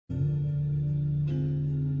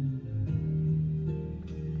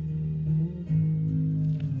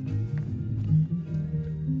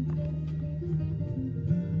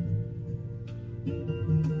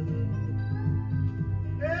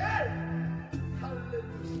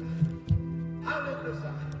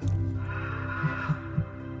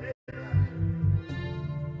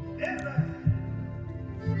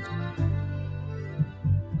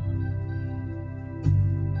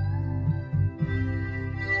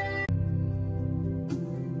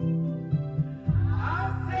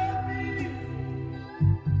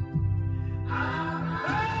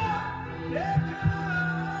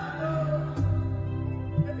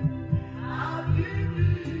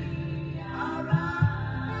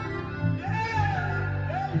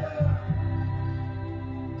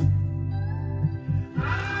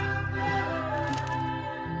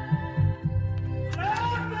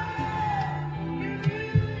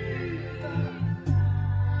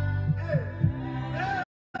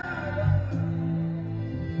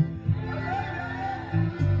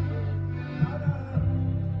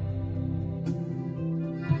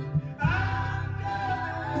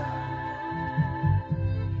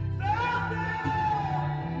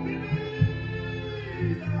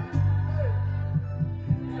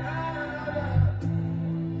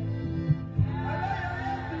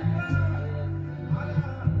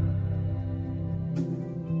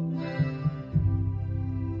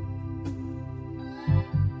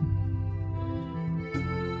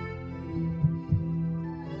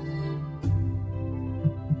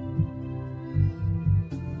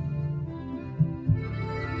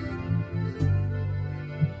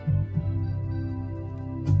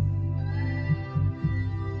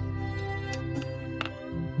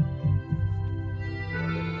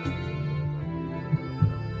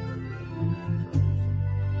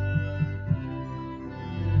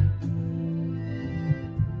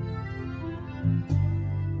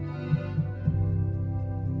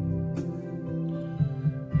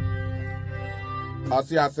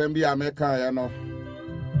Asi assembly America, you know.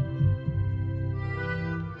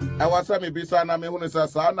 I was a bisa na me hunu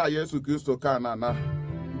sa na Yesu Kristo kana na.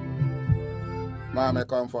 Mama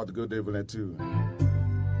comfort good evening too.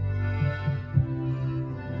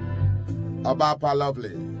 Abapa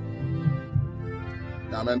lovely.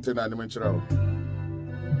 Na mentina ni menchiro.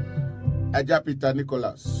 Aja Peter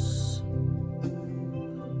Nicholas.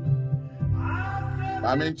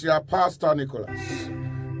 Mamenchia Pastor Nicholas.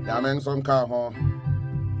 Na menson ka ho.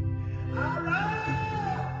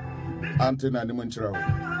 Antina ni menchiro.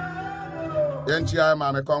 Yenchia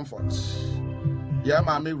mama comfort. Yeah,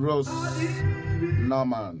 Mammy Rose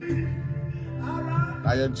Norman.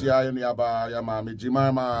 Na yenchia yoni aba ya mami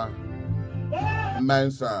Jimama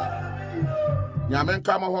Mensa. Nyamen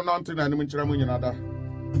kama ho nonti na nimu nchira mu nyinada.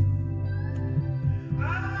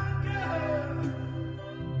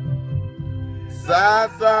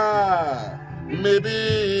 Sasa maybe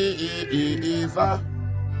isa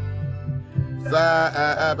sa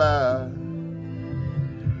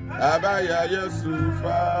aba ya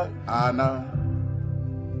Yusufa ana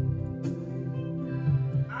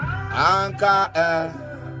anka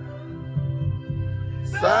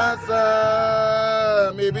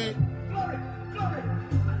sasa maybe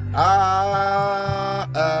aba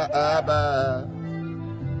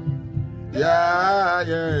ya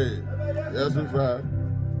Yusufa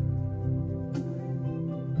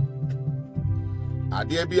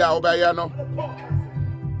adie bia obaya no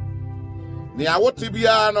ni awoti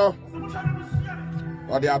bia no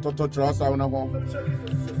odi atoto trosa una ho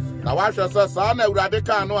na wa hwe se sa na awurade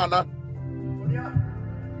ka no ana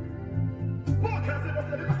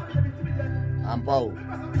ampao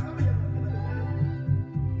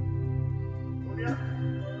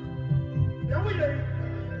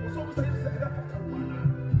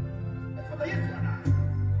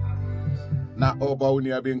na oba uni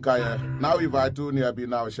abinkaye now if I do ni abi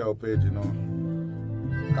now share page you know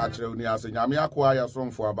catch uni ase nyame akwa ya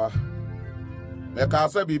somfo aba me ka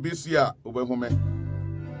asa BBC a obehu me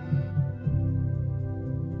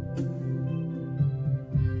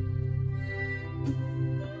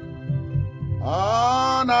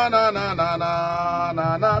na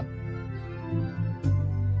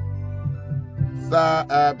sa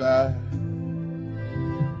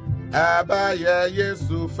aba ya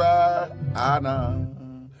Yusufa ana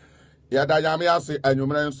yada yame ase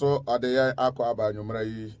anwumre nso ode ye akwa aba anwumre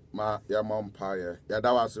yi ma ya mompa ye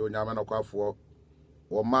yada wase onyame no kwafo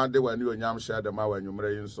wo ma de wani onyam hye de ma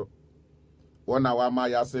wanwumre yi nso wona wa ma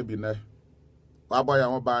ya se bi ne wa boya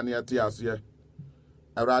ho ba ne ate ase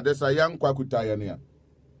awrade sa yankwa kuta ye ne a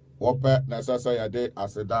wo pe na sasa ya de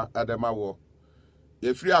aseda edema wo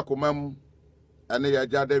ye firi akomam ene ya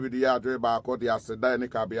ja David ya adwe ba ko de aseda ne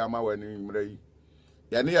ka bia ma wani nwumre yi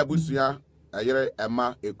ye ne ya busua ayere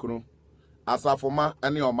ema ekunu asafoma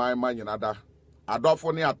ene oman ma nyinada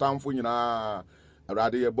adofo ne atamfo nyina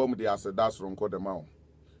awrade ye bom de aseda soronko de ma wo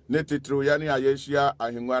ne titru ya ne ayehia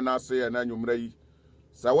ahenwa na ase ye na nwumre yi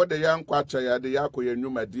sa wo de yankwa cha ya de yakoye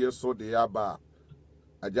nwumadie so de ya ba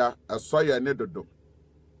aja asoye ne dodo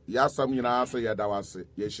ya sam nyina ase ye dawase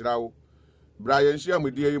ye hirawo Brian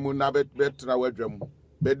Shiamudie mu na betra wadwam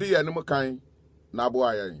bedi ye nim kan na bo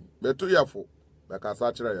ayen betu yefo be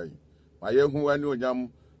kasa kire yen ma ye hu ani onyam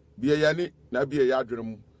bie yani na bie ya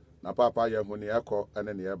adwem na papa ye hu ne ekọ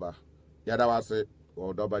ene ne eba ya dawase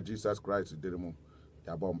o doba Jesus Christ dirimu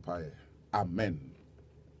ya bompae amen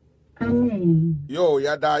yo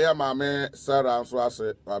ya da ya mame Sarah nso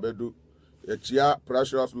ase abedu echia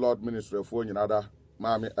Precious Lord Ministry fo nyinada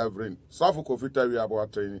Mami Evelyn, Safo Kofita we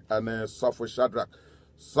about and Safo Shadrach,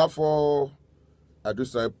 Safo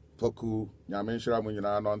Adusa Poku, Yaminshra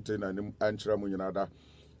Munina, Nontin, and Anchra Munada.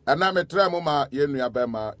 And I'm a tramuma Yenuya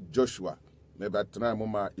Bema Joshua, maybe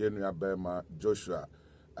tramuma Yenuya Bema Joshua.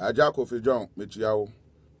 Ajako Fijon, Michiao,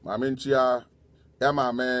 Maminchia,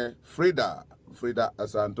 Emma Frida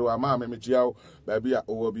Asanto, Amame Michiao, Babia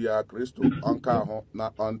Owobia, Christo, Onka, na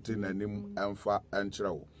Ontin and Nim, Enfa,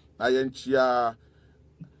 Anchra. Ayenchia.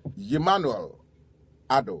 Emmanuel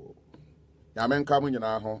Ado Yamen kamu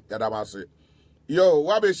nyina ho yadamase yo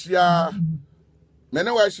wabeshia mene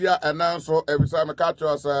washia ananso ebisa me ka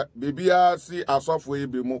cho sa bibia si asofo yi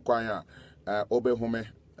bi mu kwan a obehume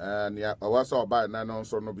ne awasa oba na no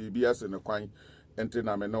nso no bibia si ne kwan enti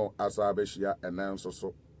na me no asa abeshia ananso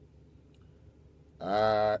so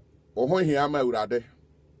oho hia ma urade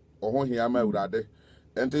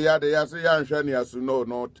enti ya de ya se ya nhwe ne asu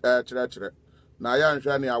no kire na ya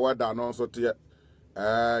nhwa ne awada no nso te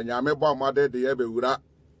nyame bo amade de ye bewura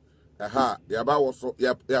ya ba wo so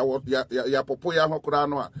ya popo ya hokura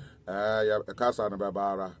no ya kasa no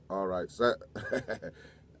bebara all right so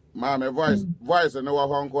my voice no wa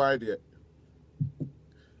honko idea.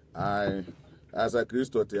 I as a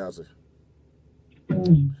Christo tiase.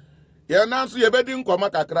 Ya nanso ye bedi nkoma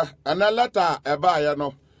kakra ana letter eba ya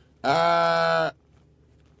no.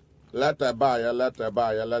 Letter ba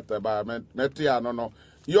metia no.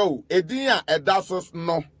 Yo, edin a edasos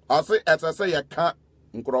no. Ase etese ye ka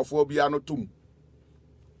nkrofo bia no tum.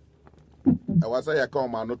 I was say ye ka o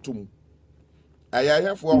ma no tum. Aya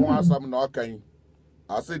hefo ho asam na okan.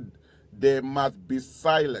 I said they must be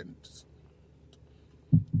silent.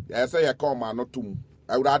 I say you come no tum.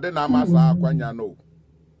 I would have na masa akwanya no.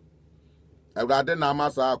 I would have na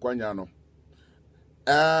masa akwanya no.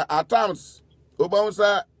 At times,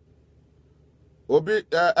 Obonsa Obi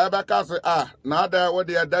Ebeka say na there what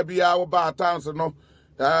the Dabia oba at times no.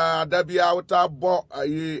 Dabia uta bo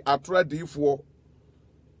atredifo.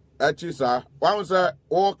 Echisa. One say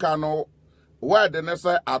o kano where the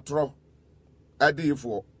nese atro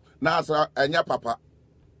adifo. Na sa enya papa.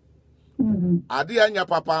 Ade anya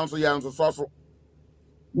papa nso ya nso soso.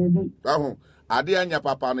 Ade anya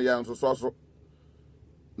papa no ya nso soso.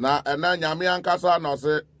 Na ena nyame ankasa no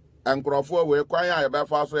se enkrofo we kwan ya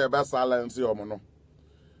befa so ye be silence omo no.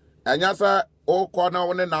 Enya se o ko na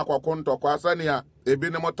woni na akoko ntokwa sane a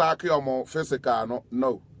ebi ne motake omo physical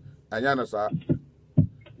no. Enya no sa.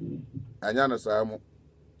 Enya no sa mu.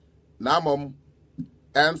 Na mom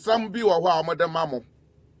ensam bi wo ho a mo de mamo.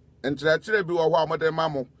 Ntrechire bi wo ho a mo de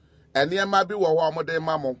mamo. Eniema bi wo ho amode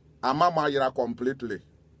mamo amama yira completely.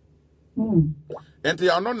 Enti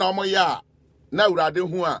ano na omo ya na urade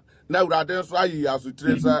hu a na urade nso ayi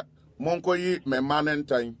asutire se monko yi mema ne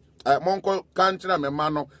ntan monko kanchira mema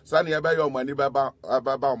no sa ne ebe ye omani baba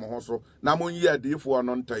omo ho so na monyi adifo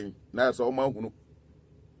no ntan na se omo ahunu.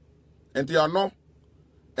 Enti ano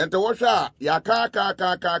enti wo hwa ya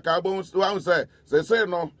ka bo wan se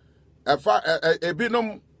no efa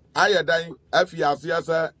ebinom ayedan afiase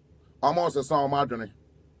se almost a song madrone.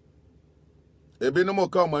 Ebinum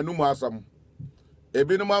come and no asam.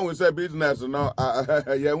 Ebinum will say business no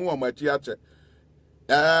young woman chiache.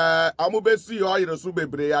 Amubesi oil sube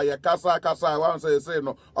brea, ya casa, one say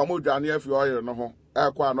no, Amujani if you oil no,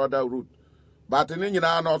 another route. But in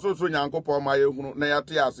Indian, also soon uncle for my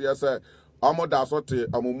neatias, yes, Amoda sote,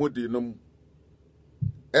 Amumudi num.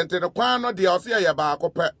 And to the quan of the Ossia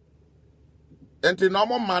Yabaco pet. And to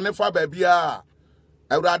normal money for baby.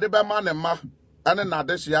 Awurade be ma ne ma ene na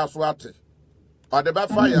de hia so ate ode be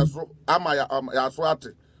fa yeso ama ya so ate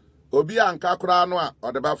obi anka kora no a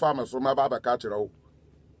ode be fa me so ma ba be ka kire wo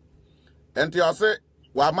enti ose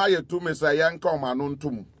wa ma ye tu me se ye nka ma no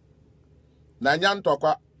ntum na nya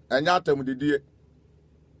ntokwa enya atam didie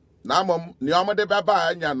na mom ni omo de be ba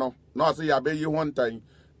anya no na ose ya be yi ho ntan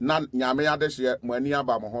na nyame ya de hye mo ani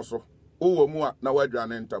aba mo ho so wo mu a na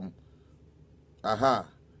wadwane ntam aha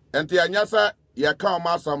enti anya sa ye ka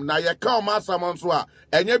masam na ye ka masam nso a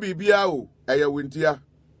enye bibia o eye wintia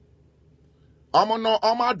omo no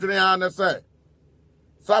omo adwene ane se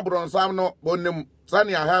sabron sam no bonim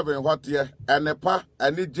sani a heaven hotie enepa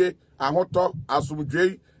anije ahoto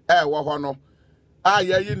asumdwei wo ho no a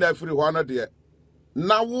ye yi na firi ho no de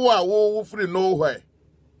na wo a wo firi no hwe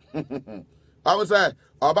awu se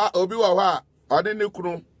obi wo ho a ode ne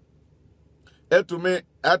kunu etume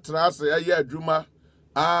etrase eye adwuma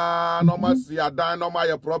no masi adan no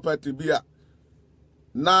my property bia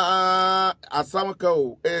na asamka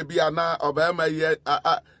o bia na obema ye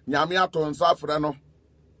nyame aton safre no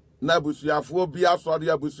na busuafo bia sori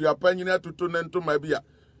abusua panyina tutu ne ntoma bia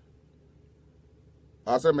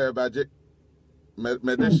ase me baje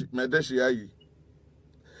medeshi ayi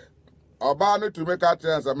oba no tume ka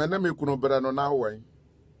transa me na me kunu bere no na wan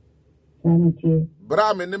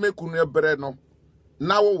bra me ne me kunu bere no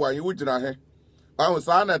na wo wan wo gina he ahụ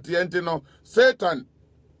saa na TNT no Satan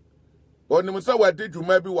onim se wadi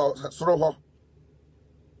dwuma bi wo soro ho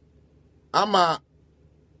ama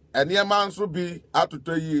eniema nso bi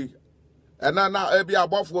atoto yi na ebi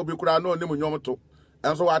abofo bi kura na onim nyomoto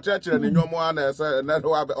enso wa chekere ne nyomo ana ese na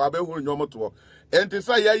wa be hu nyomoto enti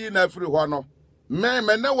se yayi na afiri ho no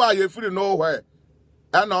me ne wa ye firi no hwe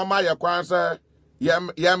ana o ma ye kwan se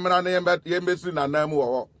ye mra na ye mbesi na namu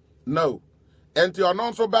wo no enti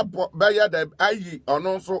ono nso be ya de ayi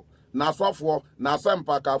ono nso na sofo na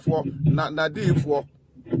sempakafo na difo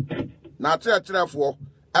na chekirefo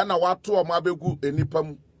ana wato o ma begu enipa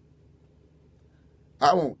mu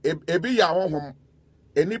ahu ebi ya hohom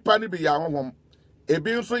enipa ni bi ya hohom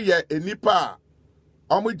ebi nso ye enipa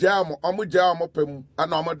omugya pem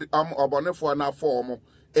ana obonefo na afo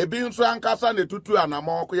ebi nso ankasa na tutu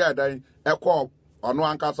anama okọ ya dan ekọ ono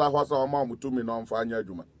ankasa ho so omutumi no mfa anya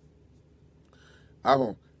adwuma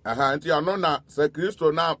ahu aha nti ano na se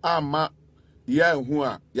Kristo na ama ye hu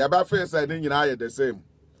a ye ba fe se ni nyina ye the same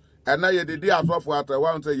ena ye didi asofo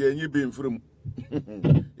atawa nse ye nyi bi mfrim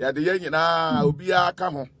ye de ye nyina obi aka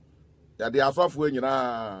ho ye de asofo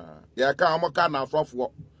nyina ye ka amoka na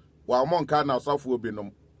asofo wa mo nka na asofo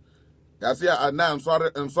binom ya se ana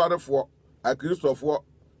nsorefo a Kristofo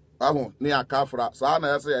ahu ni akafra sa na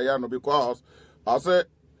yese ye no because ase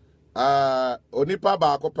onipa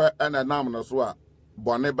ba akope ena nam no so a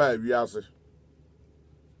bone ba wiase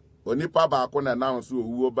onipa ba akọ na nam so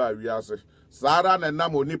owuo ba wiase sara na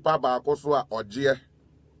nam onipa ba akọ so a oje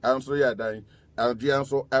enso ye dan oje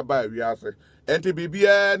enso e ba wiase enti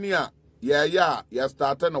bibia ni a ye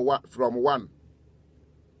start no from 1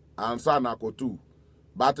 ansa na ko 2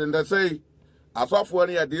 but in the say asofo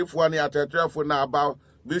ni adifo ni atetrefo na about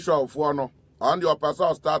bishop for no on the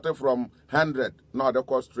person started from 100 no the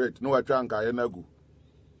cost straight no atwa nka ye nagu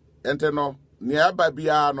enti no ni aba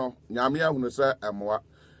bia no nyame ahunu se emoa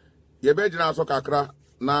ye be gina so kakra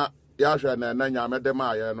na ya hwe na nyame de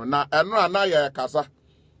ma ye no na eno ana ye kasa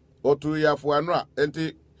otu ya fu eno a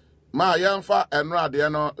enti ma ye mfa eno ade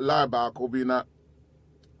no la ba ko bi na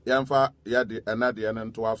ye mfa ye de ena de no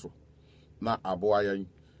nto aso na aboa yan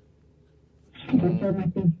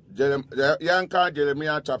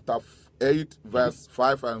Jeremiah chapter 8 verse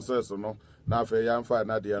 5 and 6 no na fe ye mfa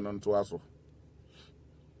ena de no nto aso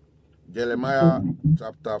Jeremiah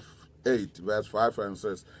chapter 8 verse 5 and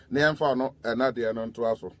 6 ne mfa no ena de no nto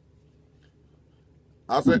aso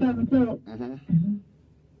ase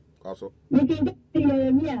kaso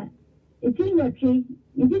Jeremiah etinyochi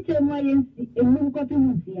nitite moyensi emu kotu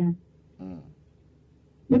musia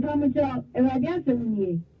Nipamucho eradia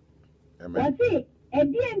semnie wasi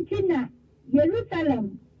edientina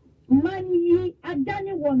Jerusalem manyi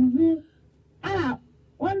adane wonhu a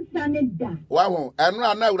onsaneda wahu enu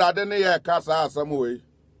ana urade ne ye kasa asam we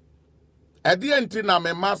edientina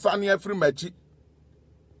me masa ne afiri machi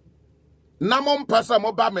na mo mpasa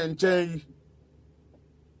mo ba me nchen yi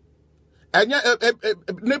enye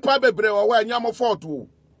nipa bebre wo enya mo fort wo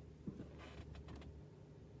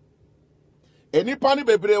enipa ni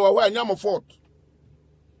bebre wo enya mo fort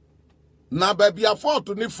na babia fort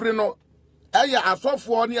ni free no eya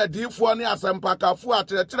asofo ne adifo ne asempakafo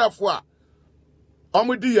akyerɛkyerɛfo a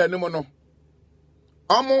omudi ye nim no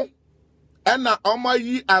omo ena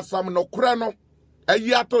omayi asam no kora no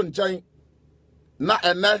ayi ato nkyɛn na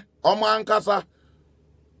ene omo ankasa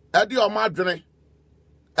edi omo adwene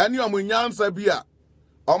eni omo nyansa bi a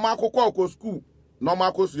omo akokɔ school na omo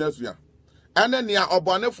akosuasua ene nia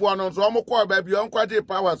obonefo no nso omo kɔ ba bi onkwaje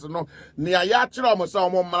powers no nia ya kyerɛ omo sɛ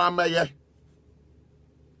omo mmara mɛyɛ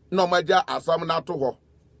no maja asam na to ho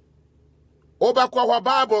obakɔ ho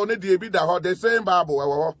Bible ne de bi da ho the same Bible we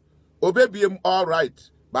ho obebiem all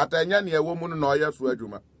right but anya ne ewo mu no na oyɛ so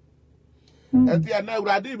adwuma enti na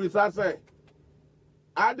awurade bi sa sɛ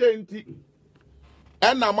adenti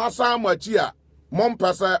ena masa amachi a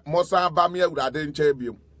mompese mosa ba me awurade nche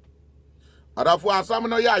biem adafo asam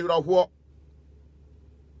no ya ayoroho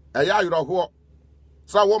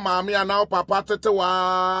sa wo maame ana wo papa tete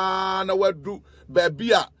wa na wadu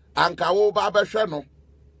baby a anka wo ba behwe no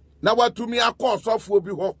na watumi akọ sofo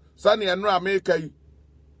bi ho sa ne eno America yi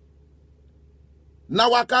na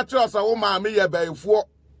wakati osa wo maame ye bayifo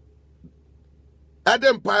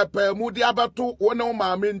ade mpapa mu di abeto wo ne wo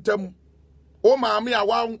maame ntam wo maame a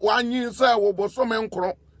wanyin se wo bosome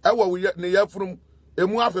nkro ewo ne yafurum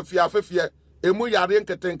emu afefie emu yare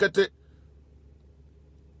nketenkete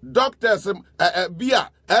doctors bia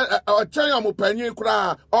ochen omupanyin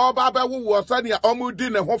kura oba ba wo sane omudi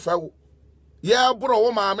ne ho fawo ye bro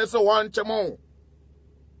wo maame se won chemo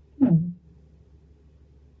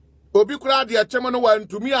obi kura de chemo no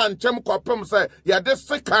wantumi anchem kopem se ye de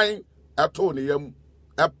sekan ato ne yam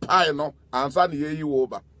epai no ansa ne yeyi wo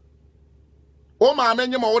ba o maame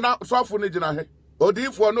nyema wo na sofo ne gina he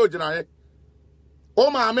odifo no gina he o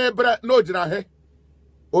maame bre no gina he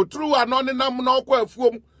otru ano ne nam na okwa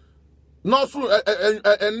afuom no so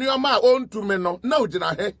enuoma ontumi no na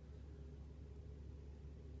ogina he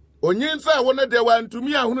onyin se wo ne de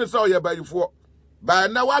wantumi ahunu se oye bayifo ba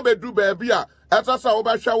na wa bedu ba bia etasa wo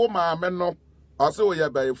ba hwa wo maame no ose oye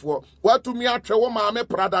bayifo watumi atwe wo maame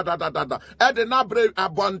prada da e de na bre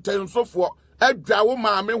abontensofo adwa wo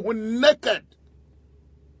maame hu naked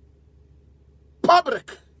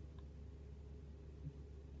public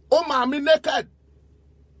o maame naked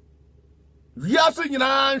wiase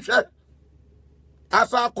nyina nhwe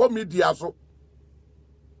asa komedia so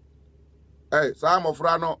some of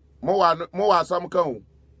rano mo wa sam kan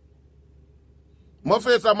mo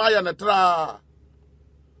fe samaya na tra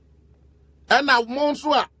ena mo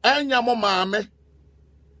nso a enya mo maame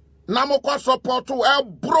na mo kwa support e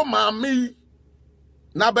bro maami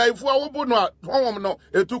na bayifu awobu no honhom no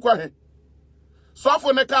etukwa he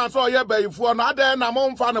sofo ne kan so ye bayifu no ade na mo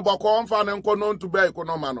mfa ne boko mfa ne nko no ntu bayi ko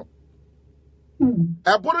no ma no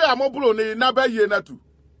e buru ya mo buru ni na bayi na tu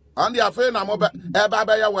andi afi na mo ba e ba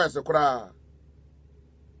ba ya wes kura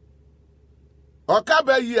o ka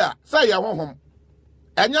bayi a say ye honhom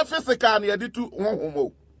enye physical na ye ditu honhom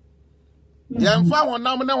o ye mfa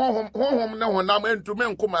honam ne honhom ne honam entume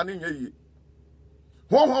nkoma ne yeyi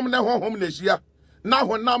honhom ne honhom ne hia na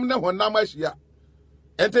honam ne honam ahia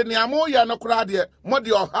ente ni amo ya no kura de mo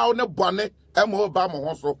de ohaw ne bone emo ba mo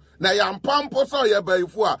ho so na ya mpampo so ye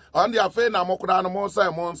baifu a on de afi na mo kura no mo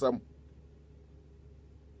sai mo nsam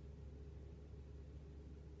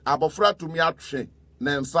abofra tumi atwe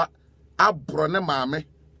ne nsa abro ne maame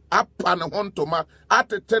apa ne hontoma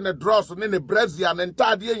atete ne dross ne brazia ne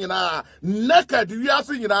ntade nyina naked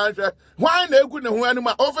wiase nyina hwe hwan na egu ne ho anim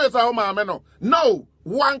a office a ho maame no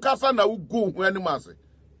one kasa na ugu ho anim ase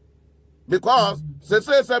because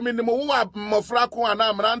se minimum wa mofra ko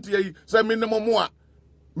ana mrante yi se minimum a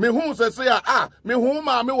me hu se me hu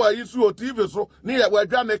maame wa yisu o TV so ne ya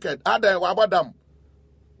wadwa naked adan wa bodam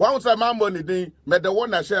wan se mambo ni din me de wo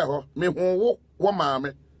na share ho me hu wo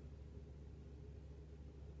maame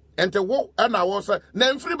ente wo ana wo se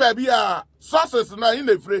na mfiri ba bia sources na in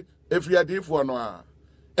efri adifo no a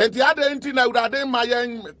enti ade enti na urade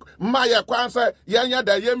maye kwanse yenya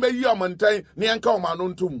da yembe yi omontan ne enka omano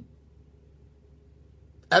ntum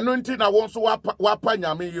eno enti na wo so wapa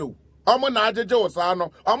nyame yew omo na ajeje wo sa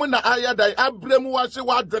no omo na ayeda abremu wa hye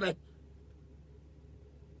wadwene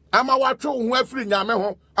ama watwo ho afiri nyame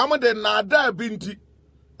ho omo de na ada bi nti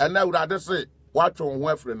ena urade se watwo ho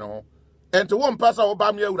afiri ne ho enti wo mpasa wo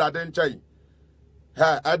ba me urade nkyai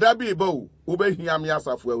ha ada bi bo wo behia me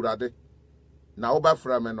asafo urade na wo ba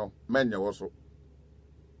fra me no menye wo so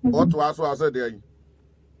oto aso ase de yi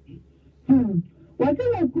wate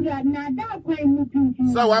wo kura na da kwai mu pinti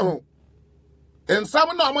sa wa ho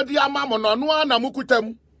ensam na amodi amamo no no na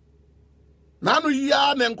mukutam na no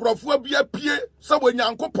yia na nkrofo bia pie se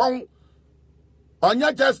bonyankopon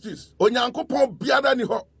onya justice onyankopon biara ni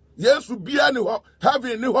ho yesu bia ni ho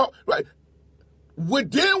heaven ni ho right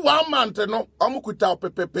within 1 month no amukuta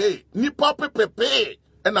pepepe nipa pepepe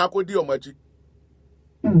na akodi omachi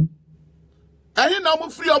ahi na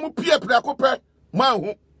mu free omu pie prekope ma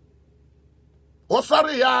hu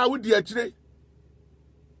osare ya wudi akire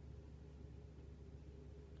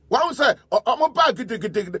wan say omu ba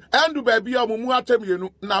gidigidi andu ba bia omu mu atamienu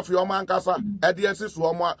na afi omu ankasa ede asisu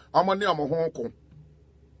omu ne omu ho ko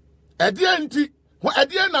ede anti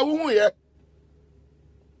ede na wo hu ye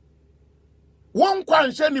won kwa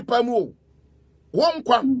nhye nipa mu o won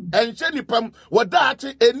kwa enhye nipa mu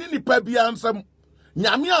wodaate eni nipa bia ansam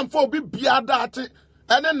nyame amfa obi bia daate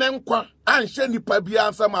ene ne nkwa anhye nipa bia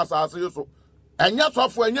ansam asase so enya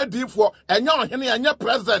sofo enya difo enya ohene enya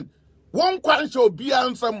president won kwa nhye obi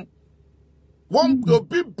ansam won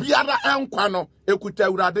obi biara enkwa no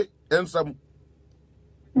ekuta urade ensam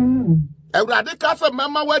urade kasa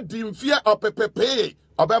mama wadi mfie opepepe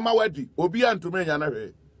obema wadi obi antume nya na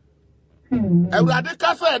hwe urade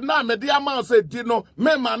kasa na mede ama se di no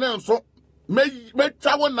me ma ne nso me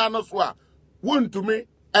twa wona no so a wontumi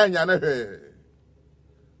anya na hwe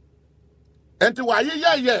enti wa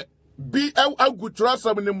ye bi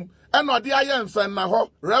agutrasam nim eno de ayensan na ho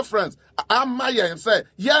reference ama yense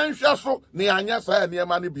yenhwe so ne anya sa ne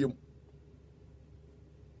ma ne biem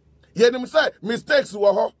yenim say mistakes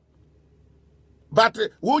wo ho but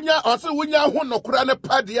wunya hu nokura ne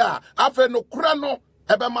pade a afa nokura no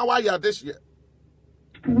ebe ma wa ya this year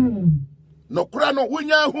nokura no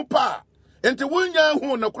wunya hu pa enti wunya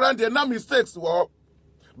hu nokura de na mistakes wo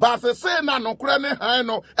but say na nokura ne han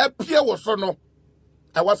no epie wo so no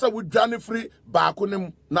e wasa wudwane free ba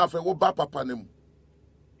akonem na afa wo ba papa nem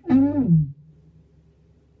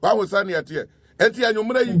ba ho sane ate enti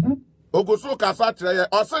anyumra yi ogoso kasa kire ye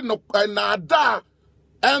o se no na ada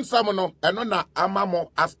ensam no eno na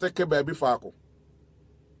amamo asteke ba bi faako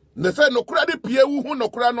ne se nokura de pie wu hu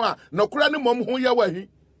nokura no a nokura ne mom hu ye wahi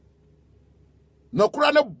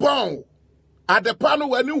nokura ne bon adepa no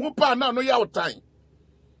wani hu pa na no ya otan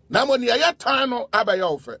na mo ne ya tan no abaya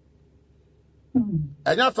ofe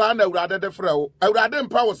enya sa na urade de frɛ wo urade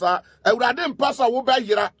mpa wo sa urade mpa sa wo ba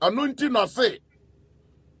yira ɔno nti no se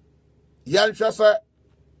yanhwɛ sɛ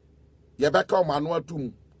yɛbɛka ɔmo ano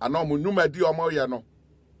atum ana ɔmo nnwuma di ɔmo yɛ no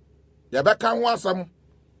yɛbɛka ho asɛm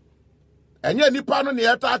ɛnyɛ nipa no ne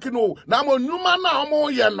yɛtaake no na mo nnwuma na ɔmo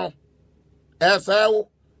yɛ no ɛsɛ wo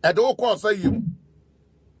ɛde wo kɔɔ sɛ yim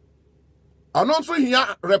ɔno nso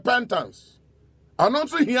hia repentance ɔno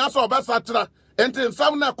nso hia sɛ ɔbɛsakyera enti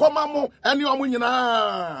some na koma mo ene omo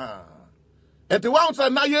nyina enti wan say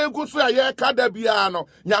na ye gu so a ye ka da bia no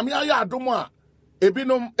nyame aye adom a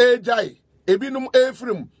ebinom ejai ebinom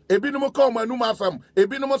efrim ebinom ka omanum asam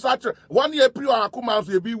ebinom satre one year pri akoma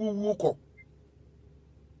so ebi wuwu ko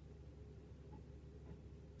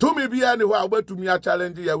to me bia ne ho a obatumi a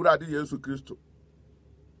challenge ya wurade Yesu Kristo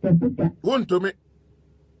won to me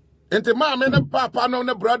enti ma me ne papa no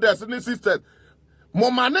ne brothers ne sisters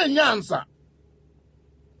moma na nyansa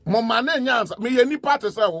me ye ni party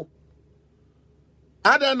say wo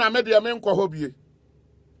ada na me de me nkọ ho bie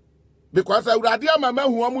because awurade ama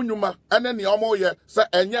mahu omo nwuma ene ne omo ye say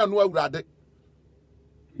enye no awurade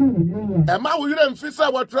e ma wo yire mfi say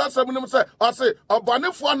wo trasam nim say o say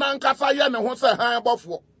obonefo na nkasa ye ne ho say han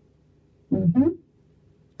bofo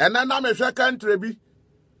ena na me hwe country bi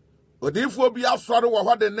odifo bi asore wo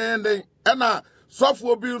ho de nenden ena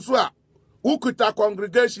sofo bi nso a ukuta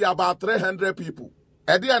congregation about 300 people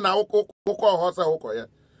ede na wo ko ho say wo ko ye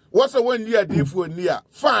wo say won ni adifo ni a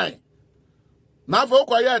fine na fa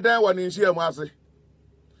ko ye den woni nhia mu ase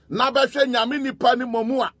na ba hwe nyame nipa ni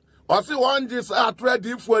momu a o se won ji sa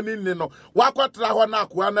atradifo ni no wakotra ho na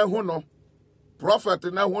akoa na hu no prophet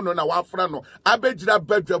na hu no na wafra no abegira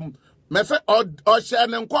badwam me se o hye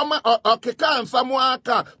ne nkoma okeka ansamo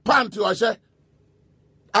aka pant o hye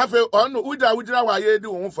afi onu uja ugira wa ye di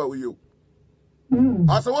wo fa wo yo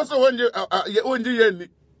ase wo se wonji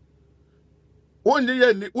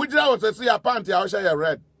ye ni ugira wo se ya pant ya o hye ya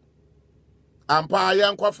red ampa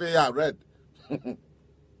ya nkwafe ya red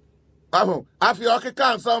aho afi okeka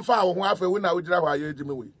ansam fa wo ho afi wo na ugira wa ye di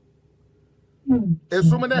me we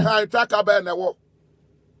esum ne ha twaka ba na wo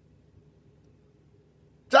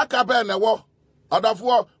Chaka be na wo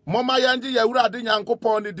odofo moma yanji ya wurade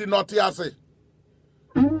nyankopon ni di not ase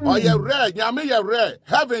o ye rare nyame ye rare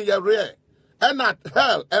heaven ye rare and not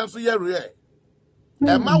hell enso ye rare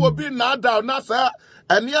e ma wo bi na down na sa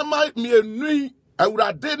eniema mienui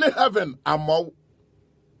awurade ne heaven amo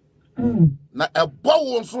na ebo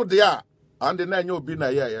wo nso de a ande na nya obi na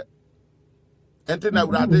ye enti na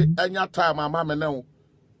awurade anya time ama me ne wo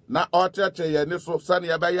na oteche ye ni so sane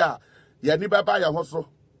ye be ya ye ni beba ye ho so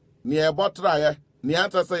ni ebotra ye ni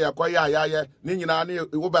anta se ye koya ye ni nyina ni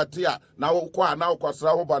wo betia na wo kwa na wo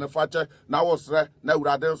kwasra ho bane fache na wo sre na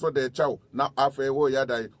awurade nso de chew na afa wo ye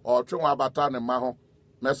dan o twenwa abata ne ma ho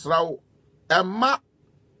mesra wo emma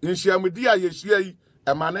nhyiamdi a ye hia yi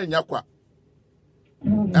emma na nya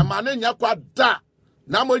kwa da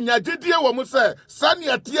na mo nya gidie wo mu se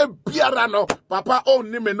sane atie biara no papa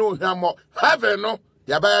onni me no hwamo heaven no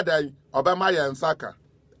ya ba ya dan obema ye nsaka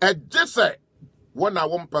ejese wona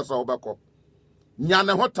wo mpesa obeko nya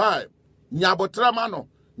ne ho time nya botrama no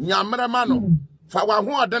nya mrema no fa wa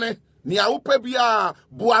ho odene ni a wopa bia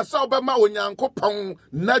boasa obema onyankopon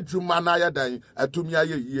na dwuma na ya dan atumi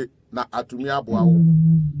aye yie na atumi aboa wo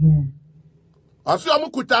aso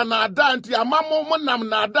amukuta na ada nti amamo monam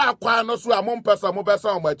na ada kwa no so amompesa mo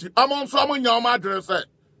besa omachi amon so mo nya o ma dwere se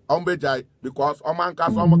ombejai because o man ka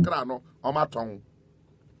so mo kra no o ma ton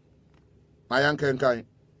na yankenkan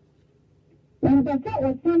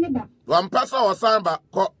wampasa osamba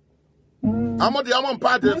ko amodi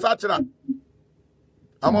amompadre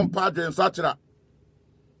nsachira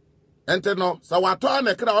ente no sa wato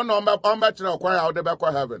na kra ono omba kira kwa ya ode be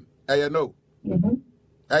kwa heaven no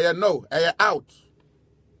out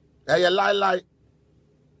lie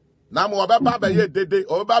na mo obeba be ye dede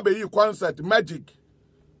obeba be yi concert magic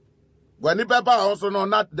gwani beba also no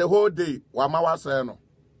not the whole day wa ma wa say no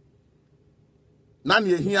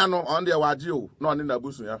Nani ehia no on the waji o no ni na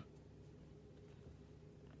busu ya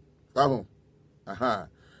aho aha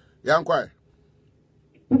yankwai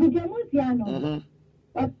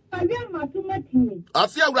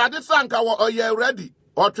Asia awurade sanka wo oye ready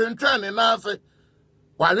o twentwen na ase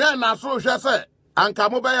wahwe na so hwe se anka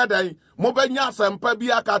mo be ya dan mo be nya asempa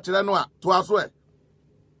bi aka kire no a to aso e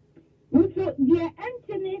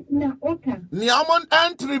na oka ni amon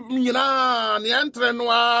entry mina ni entre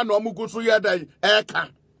no a no mugusu ya dan eka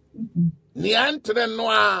ni entre no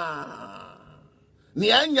a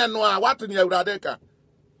ni anya no a wat ni awurade ka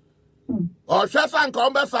o hwe sanka o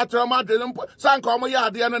be satre ma de sanka o ya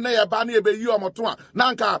ade no na ye ba na ye be yi o moto a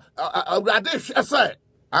na nka awurade hwe se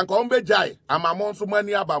anka o be jai amamon so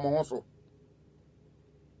mani aba mo ho so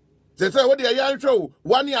se wo de ya nhwe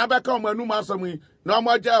wani abeka o manu masam na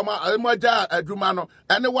moja adwuma no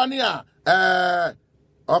ene wani a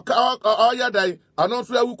oya dai ano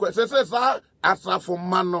so awu kwese sa asafo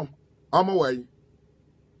ma no omo wai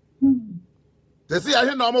tesi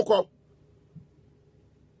ahe na omukọ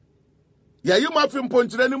ya yi ma fi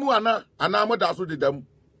mponchire ni mu ana mo da so didam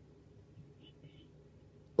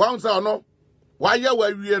wan sa ono Why ye were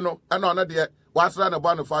you no, and on a dear, was ran a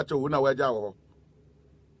bonifactor who know where Jaw.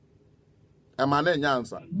 A man in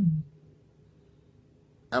Yansa.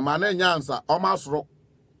 A man in Yansa, Omasro.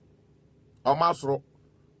 Omasro.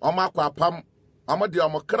 Omakwa pam. Amadi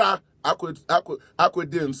Omakra, I could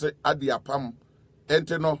didn't say at the apam.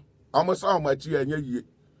 Enteno, almost how much ye.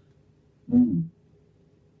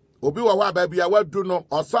 Obi wa baby, I will do no,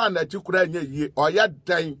 or son that you could ye, or yet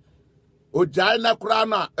dying. O Jaina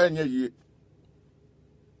Krana, and ye.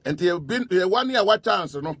 And you been 1 year what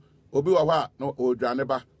chance, no, Obi wa no, O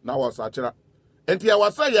Janeba, now was Sachera. And you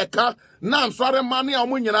was say, Yaka, now sorry money, or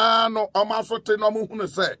Munyanano, or Masote, no moon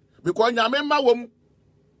say, because Yamema womb.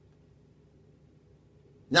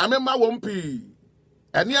 Yamema womb pee.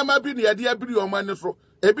 And ye may be the idea be your money so,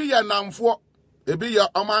 a be your nam for, a be your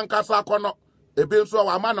Oman Casa Cono, a be so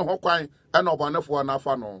a man of Hawkeye, and no one for an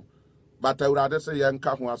afano. But I would rather say, young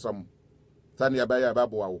Kahuasam, Tanya Baya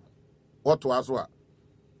Babu. What was what?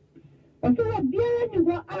 I'm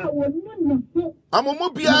a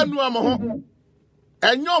mobiano, I'm a home.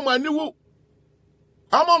 And your money,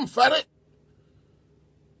 I'm on ferret.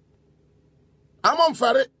 I'm on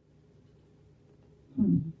ferret.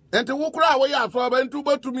 And to walk away after I went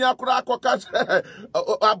to me a crack or catch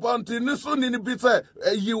upon Tinisun in the pizza.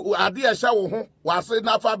 You are dear shower, was it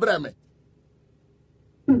not for Breme?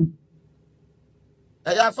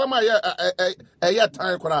 I have some a yet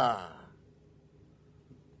time cry.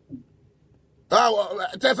 Oh,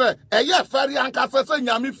 Tessa, a year ferry and Cassa,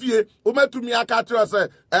 Yami Fee, who met to me a catcher, say,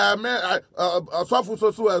 Sofu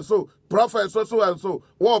so and so, Prophet so and so,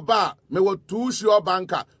 war bar, me will 2 sure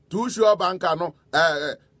banker, no,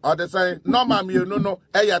 or the same, no, mammy, no,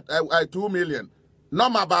 2 million. No,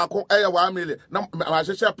 my barco, 1 million. No, my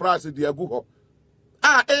share price is the agu.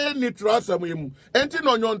 Any trust of him. Ain't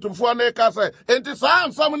no yon to 4 acres, ain't the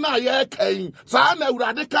sound some na ye king, son of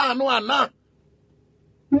Radica, no, na.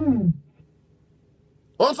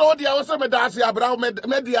 Also, the house of Medasia Brown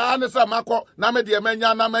Mediana Samako, Namedia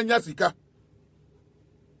Menya, Namanyasika.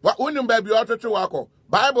 What wouldn't baby ought to walk?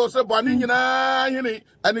 Bible said, Bonina,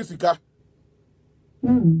 Anisika.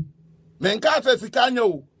 Menkata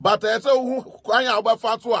Sikanyo, but I so crying about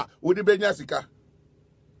Fatua would be Yasika.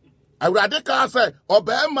 I radical say,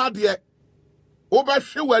 Obey my dear. Oba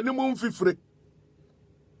shoe and the moon free.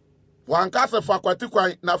 One castle for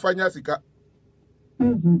Quatiquai, Nafanyasika.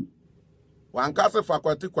 One castle for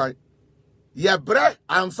Quatiquai. Ye bre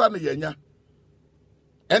and son yenya.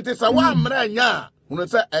 And it's a one man ya, who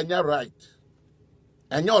say, and you're right.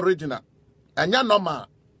 And you're original. And you're normal.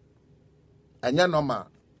 And you're normal.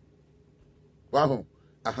 Wow.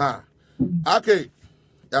 Aha. Okay.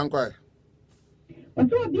 Young quiet. I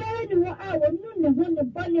can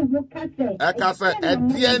say, at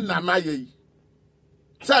the end, Namaye.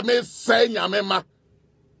 Say, say, Yamema.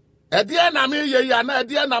 At the end, Namaye, and at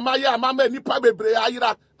the end, Namaya, Mamma, Nipa,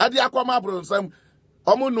 Breira, at the Aquama Bronsam,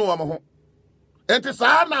 Omuno. And it's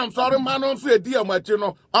I'm sorry, man, on say, dear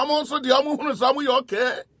Machino. I'm also the Omu, some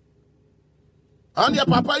okay. And your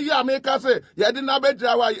papa, ya make us say, ya didn't have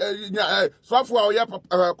a software, ya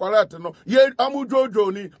correct, no, ye Amu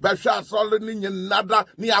Jojo ni, Basha solid in nada,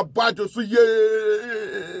 ni a badger, so ye.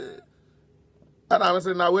 And I was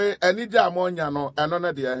in a way, and need Jamonia, no, and on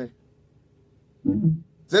a dear.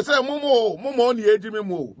 They say, Mumo, ni Ejimi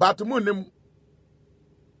Mo, but Munim.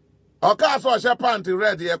 O castle, shall panty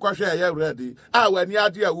ready, a question, ya ready. Ah, when ya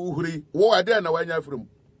dear Woori, war I dare know when you're from.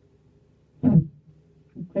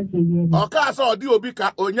 O castle, do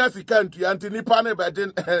bika, or yassi country, Antony Pane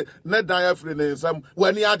Bedin, Ned Diaphrine, and some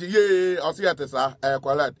when he had ye, or theatres are,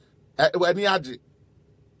 collect, when he had it.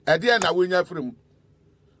 At the end, I win your from.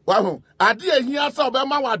 Wow, I dear here saw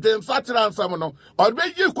Bama, then Saturday and Samono, or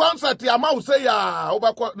make you concert, your mouth say,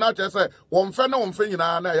 over not just say, one friend, one thing in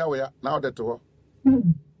our now the two.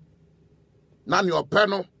 None your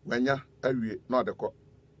panel when you're not the court.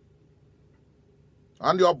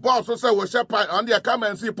 And your boss also was shepherd, and they come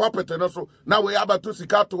and see puppet and also now we have a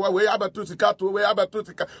Tusicato, we have a Tusicato, we have a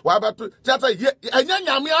Tusica, we have a just a young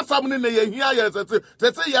Yamia someone in the year,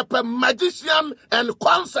 they say you're a magician and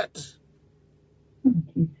concert.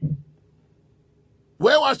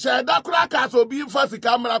 Where was that crackers will be first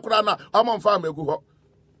camera crana, I'm on farm go.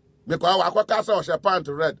 Because our castle was a pan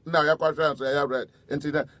to red, now your questions are red,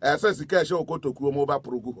 and I says the cash will go to Kumoba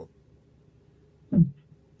Progo.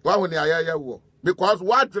 Why when I war? Because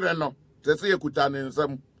what you know, they say you could turn in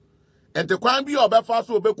some. And the crime be over fast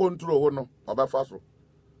will be control, no, over fast.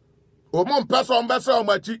 O mon person better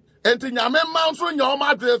much, and in your men mounts on your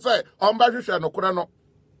mother say, on Bashisha no Kurano.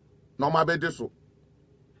 No, my baby so.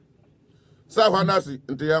 So, Hanasi,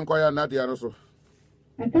 into young choir, Nadia also.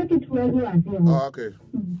 I thought it was okay.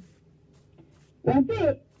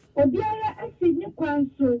 Wase obiara asi ne kwan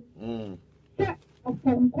so. Se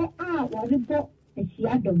oponko a woribo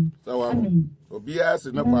ehyiadom. Amen. Obiara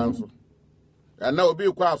asi ne kwan so. And now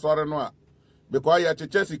obi kwa asore no a because you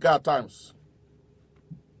teach sika at times.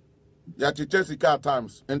 You teach sika at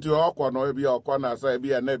times. Into okwa no ebi okwa na say ebi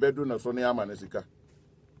na ebedu na so ne ama ne sika.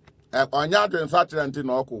 Onya adwen sachira nti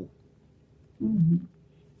na okwo.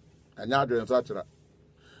 Anya adwen sachira.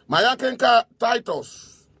 My Kenka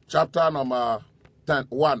Titus, chapter number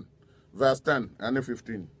 1, verse 10 and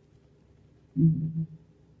 15.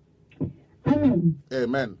 Amen.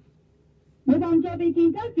 Amen. Madam Jabi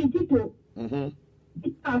Kinta Tito.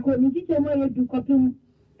 Ako ni tito mo yedu kopim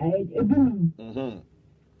ebum.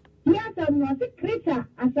 Yes, I'm not a creature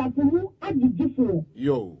as a pumu adjifo.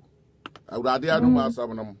 Yo. Awurade anu ma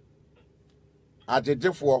asam no.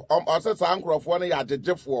 Adjifo. Ose sa ankrofo ne ya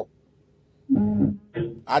adjifo.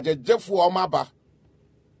 Adjifo omaba.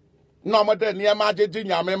 No mo de niam adjeji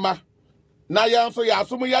nyame ma. Na ye nso ya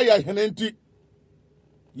asum ya ye hene nti.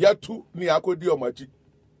 Ya tu ni akodi omachi.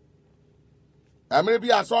 Amere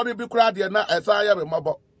bi asori bi kura de na esa ya be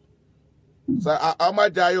mabo. Sa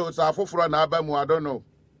amajayo sa afoforo na aba mu I don't know.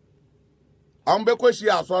 Ambekweshi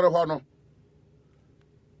asori ho no.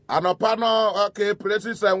 Anopano okay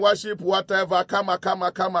praises and worship whatever kama.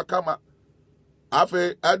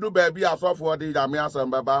 Afe adu baby asofo de jame asem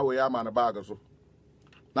baba we am an bag so.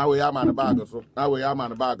 Na we am an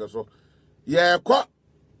bag so. Ye ko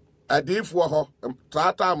adifo ho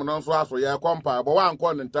tata mo no so aso ye kompa bo wan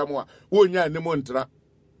ko ntam a wonya anim ntra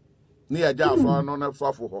ne ye ja so no na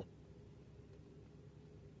sofo ho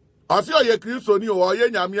asi oye kristo ni o ye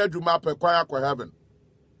nyame adwuma pe kwa akwa heaven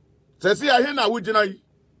sesi ahe na wugina yi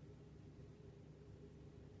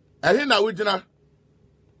ahe na wugina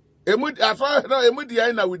emudi aso na emudi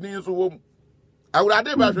ahe na wudin so wom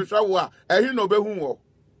awurade ba hwehwe wo a ahe na obehu wo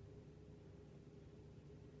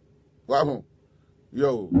wahu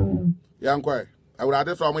yo yankwa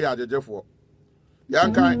awurade so mo ya jejefo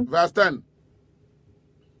yankai verse 10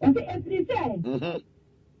 every day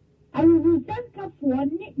I will send ka for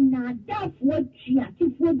ni na da for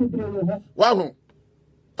tuatifo bebre ho wahu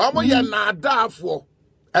omo ye na da for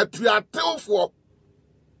atuatifo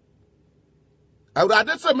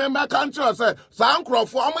awurade se member country say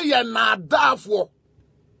sankrofo omo ye na da for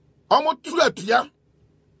omo tuatua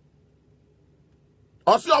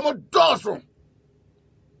osi omo doso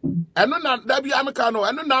eno na da bia meka no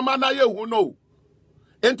eno na ma na ye hu no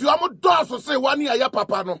enti omo doso se wani ya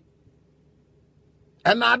papa no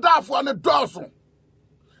ena adafo ne doso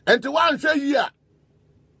enti wan hwe yi a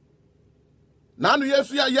na no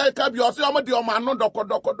yesu ya ye ka bi osi omo de omo anu doko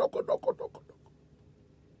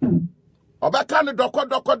obeka ne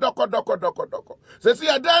doko se si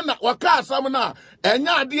eda na waka asam na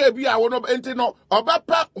enya ade bi a wo no enti no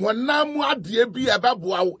obepa wonam ade bi e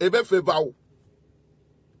beboa wo e be favor wo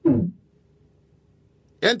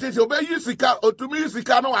enti so be yisika otumi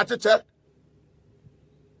yisika no acheche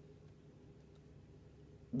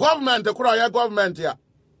government kura ya government ya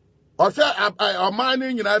ohwe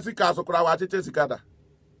omani nyina sika so kura wa acheche sika da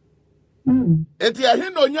enti ehi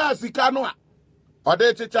no nya sika no a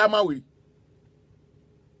ode cheche amawi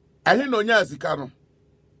ehi no nya sika no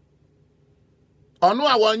onu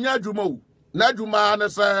a wonya adwuma wu na adwuma ne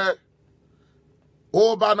se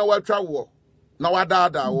o ba na watwa wo na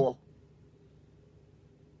wadada wo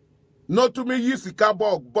no to me yisika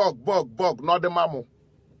bog no de mamo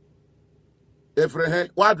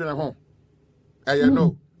efrehe wadwene ho eye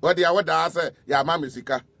no wodi a woda ase ya mama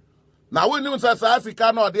sika na woni sa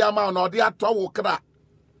sika na ode ama na ode ato wo kra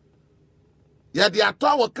ye de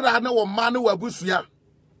ato wo kra na wo ma na wabusua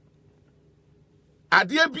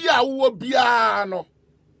ade bia wo bia no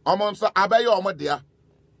omonso abaye omodea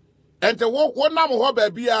ente wo nam ho ba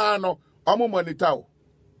bia no omo monitor wo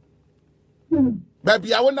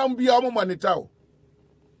baby I won't be a woman it out.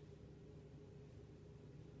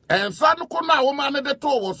 And son could now woman at the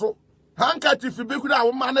toe so. Handkerchief be good a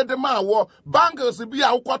woman at the man war bangles be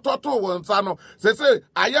a quarter one sano. Say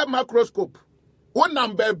I am microscope. One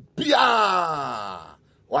number be why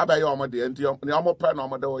by your mother and your pen on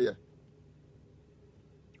my door.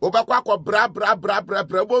 Obaqua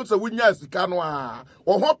bra bones a winners canoa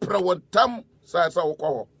or hopper one tam says our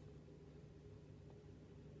call.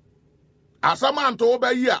 Asaman to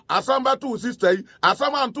obey here, Asamba to sister,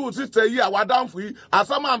 Asaman to sister here, Wadam free,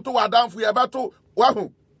 Asaman to Wadam free about to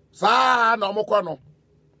Wahoo, Sa no mokono.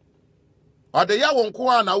 Or the Yawon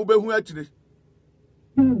Kuana ube who actually.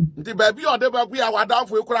 The baby or the baby, our Wadam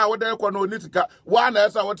free crowd, there no nitika, one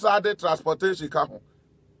as I would say the transportation car.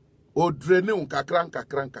 O drenu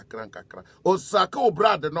kakran. O sako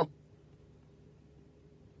brad no.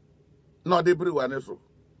 no de bri wane so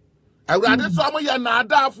awurade so am ye na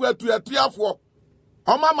adaafo atuatuafo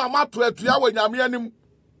oma mama to atua wa nyame anim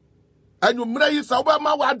anwumra yi sa wo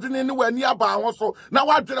ma wadwene ne wani aba ho so na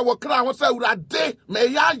wadwene wo kra ho sa awurade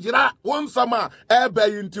me ya yira wonsama eba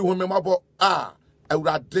yi nti hu me mabo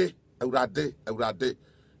awurade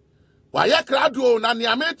wa ye kra do na ne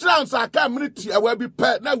ame trans aka mriti awa bi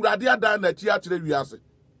pe na awurade adan na chi a kire wiase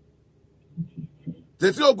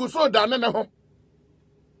tesi oguso dan ne ho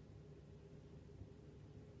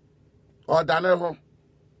o dan ne ho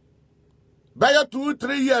baya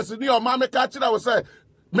 2-3 years ni o ma me ka kira wo say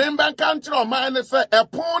memban kan kira o ma ne say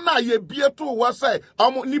epon na ye bie to wo say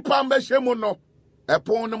nipa mba hwemu no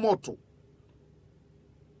epon ne moto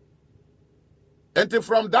and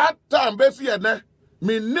from that time besi ene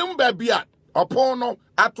me nim ba bia opon no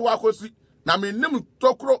ato akosi na me nim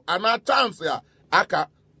tokro ana chance ya aka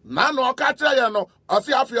na no ka kira ye no o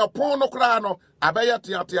si afi opon no kra no abaya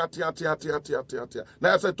tia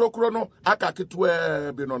na se tokro no aka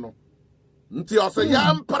kitwe bi no nti ose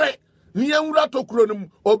ya mpre ni enwura tokuro nim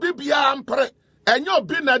obi bia mpre enye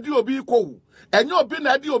obi na di obi ko enye obi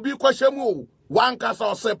na di obi ko hyemu wanka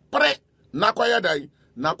so ose pre na koye dai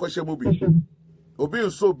na ko hyemu bi obi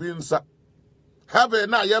nso obi nsa have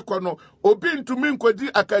na ye ko no obi ntumi nkodi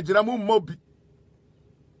akagira mu mobi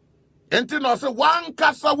enti no ose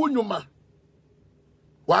wanka sa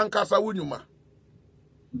wunyuma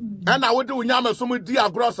ana wode unyama so mu di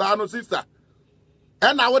agrosa ano sister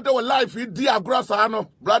and I would do a life in dear grossano,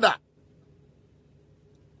 brother.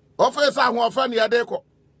 Office I want funny a deco.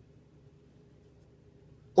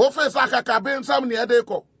 Office I can cabin some near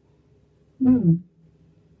deco.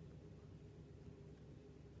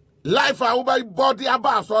 Life I will buy body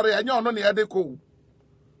about, sorry, and you're not near deco.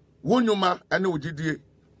 Wunyuma and Ujidi.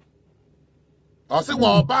 I say,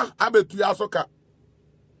 well, I bet to Yasoka.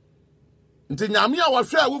 Ntinyamia was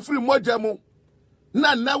share with free mojamo.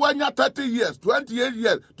 Na wanya 30 years, 28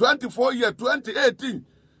 years, 24 years, 2018.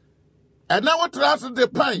 And now what trust the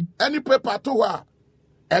pine, any paper to her.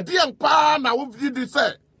 A dear pa na who did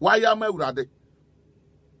say, why am I ready?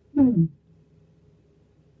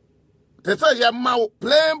 They say, yeah, my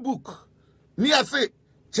plain book. Near say,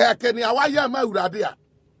 check any why am I ready?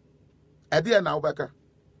 A dear now, Becca.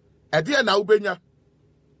 A dear now, Benya.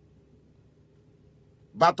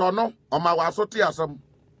 But or no, on my wasotia some.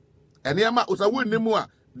 Eniema usawu nimu a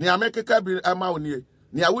ni amekeka bi ama onie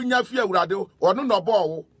ni awunya fi awurade ono no bo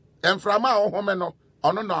wo emframa ohome no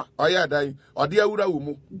ono no oye dan ode awura wo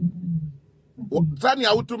mu tani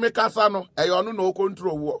awutume kasa no eyo ono no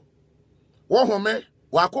control wo home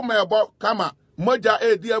wakoma ebo kama moja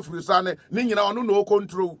edi afurisa ne nyina ono no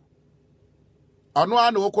control ono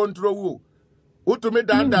a no control wo utume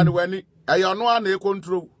dandan wani eyo ono a na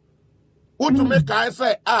control utume kai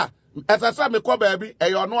say Esasa me kwa baby,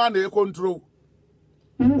 eyo no ana control.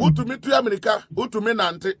 Utumi tu America, utumi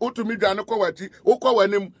nante, utumi dwane kwa wati, ukwa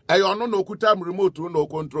wanim, eyo no okuta remote no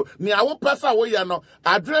control. Ni awo pesa wo ye no,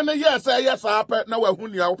 adre ne yes ape na wahu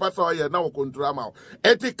ni awo pesa wo ye na wo control ama.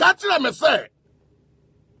 Eti ka kire me se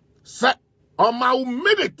on my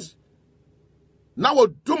minute. Na wo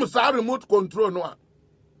dum sa remote control no a.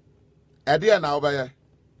 Ede na obaye.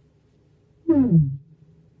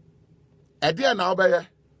 Ede na obaye.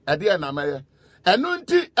 Edia na meye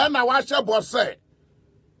enunti na wahye bose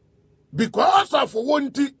because of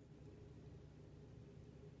wonti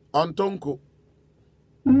ontonko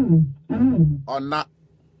ona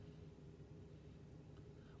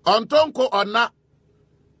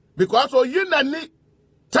because oyinani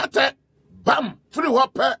tete bam free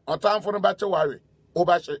hope otanfo no bache ware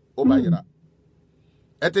obahye obayira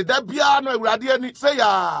ete da bia no awurade ani say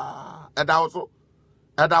ya edawoso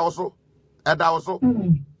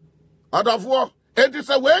Adafo, it is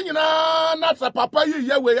a way not a papa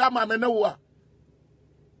ye way ama menewa.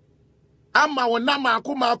 Ama wonama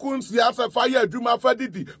kuma kunsi asa fire juma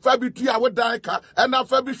fadidi, fabi tia wodanka, and a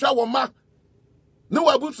fabi shawoma. No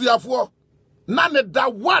abusi afo. None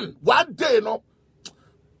that one day no.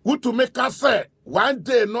 Who to make us say, one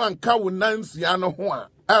day no and cow Nancy ano hoa,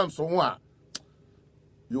 and so on.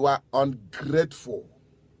 You are ungrateful.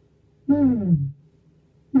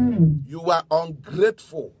 You are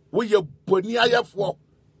ungrateful. We are boniaya for.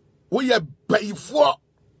 We are bay for.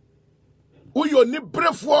 We are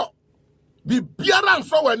nibre for. Be biara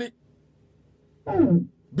so any.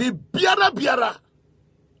 Be biara.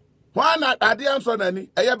 Why not adian so any?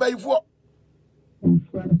 A bay for.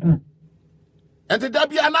 And the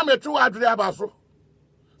Dabiana me true Adria Basso.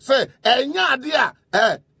 Say, enya dia,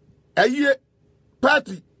 a year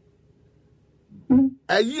party.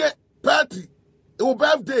 A year party. Your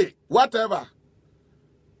birthday, whatever.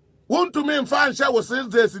 want to mean fan share was 6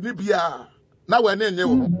 days in Libya. Now we're in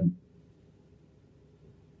you.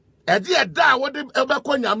 A dear da what the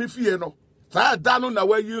Ebaconia me fear no. Sa dano na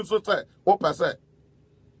where you so say, what per se.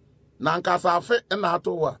 Nankasa fe and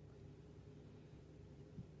Atowa.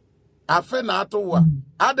 A fe na Atowa.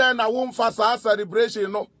 Ada na won fasa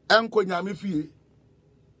celebration no, enko nyame fie.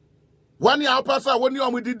 When you pass out, when you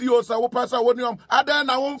are with the deal, so pass out when you are then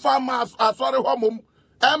I won't farm as sorry home.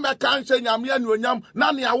 And I can't say yam yam,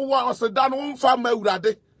 none I want to down one farm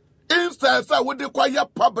already. Instead, sir, with the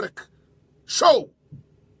quiet public show.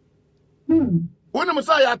 When the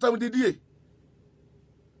Messiah atom did ye?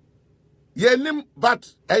 Ye nim,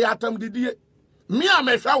 but a atom did ye. Me, I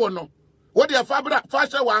may shower no. What your fabric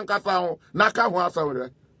fashion one castle, Naka was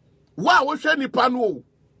over. Wow, was any panu?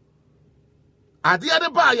 Adi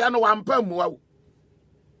ade ba ya no wampa muawo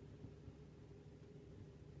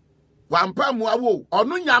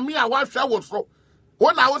onu nyame a wahwe wo so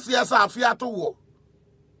wona wo se esa afia to wo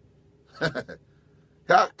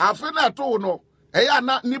ha afi na to no eya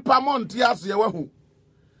na nipa monti ase wahu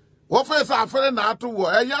wo fe sa afi na to wo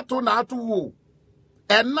eya to na to wo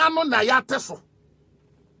ena no na ya te so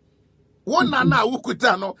wona na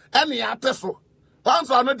wukuta no ene ya te so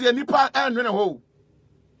onso no de nipa enwene ho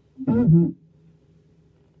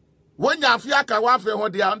when you have Yaka Wafe or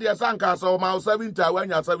the Andia Sanka, so my 70 when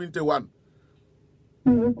you're 71.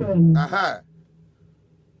 Aha.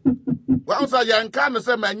 Once a young can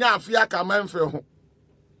say, my Fiaka Manfio.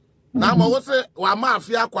 Now, I will say, Wama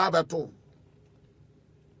Fiaka Bato.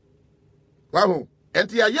 Well,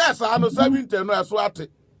 and yes, I know 70 no Swati.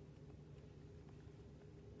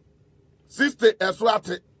 60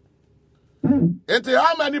 Swati. And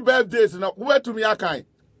how many birthdays now? Where to me, I kind?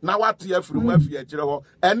 Now what you from Mafia,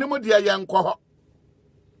 and no dear young coho.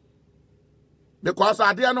 Because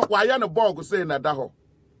I dare not why an a bog saying that daho.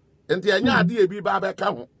 And the anya dear be baba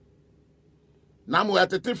count. Now at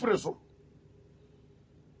the difference.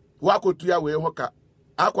 What could you away hoka?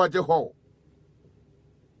 Aqua Jeho.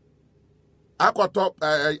 Aqua top,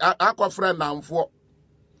 aqua friend now for.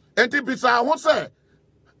 And it be sa who say.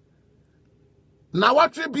 Now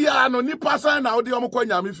what you be an only person now the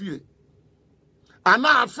Omokonya me fee. Ana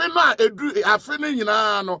afena edu afena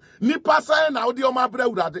nyina no nipa sai na odi o mabra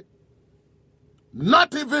urade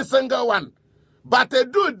not even single one but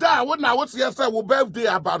edu da wo na wo se say wo birthday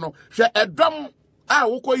aba no hwe edom a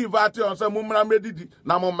wo ko invite on say mumra medidi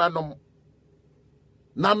na mommenom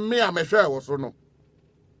na me a me hwe wo so no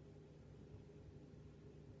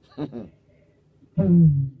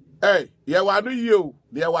hey ye wa no you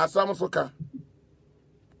ye wa sam so ka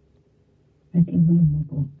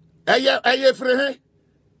Eye free he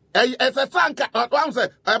ese sanka wan say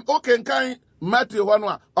okay kan Matthew hono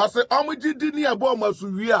a o say omugidi ni ebo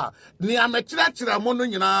masuwi a ni amekire mo no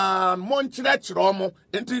nyina mo nkire mo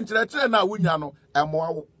enti nkire na wunya no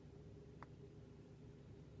emoawo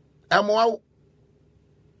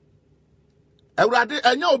Ewurade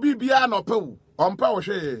enya obi bia no pewu ompa wo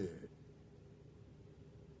hwe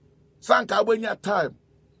sanka abanya time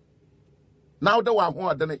now the wa ho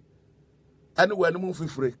odene ene wa no mu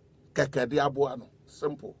fifire kekede aboa no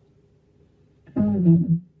simple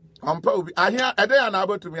ompa obi ahia ede ya na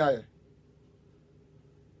abatumi aye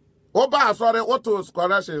oba asore auto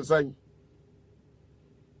scholarship san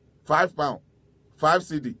 £5 5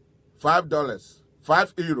 CD $5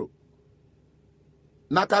 €5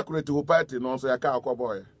 na calculate wo party no so ya ka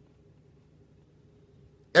akoboy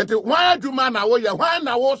enti why aduma na wo ye why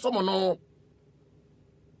na wo somo no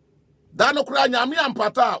dano kura nyame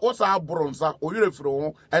ampata wo sa bronsa o yire firi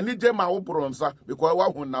ho eni je ma wo bronsa because wa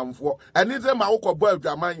honamfo eni je ma wo kobo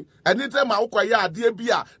adwaman eni je ma wo koye ade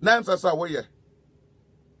bia na nsasa wo ye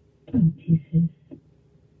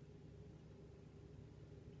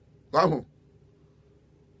wahu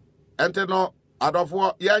enti no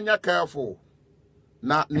adofo ye nya careful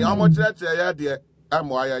na ni omo chire ya de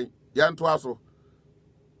amoa ya nto aso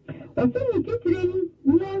ofini kitire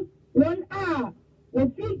no one hour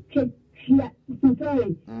ofi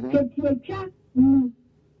sorry checha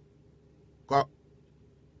ko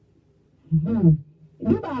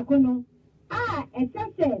duba kono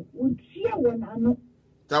esese wotie wona no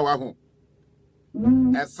ta wa ho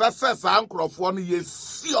esese sa nkrofo no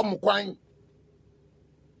yesi omkwan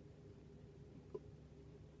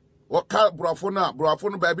waka brofo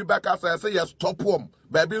no baby baka say yes stop them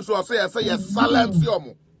baby so say yes silence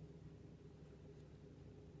them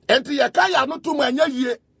enti yakaya no tuma anya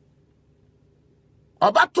yie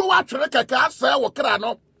obato wa twere keke asa wo kra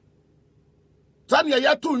no tane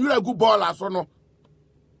ya to nwura gu ball aso no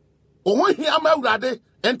oho hia ma urade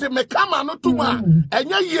enti me kama no tuma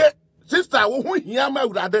anya yie sister wo hu hia ma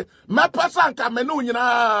awurade mepasa nka me no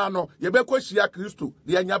nyina no ye be kwahia Kristo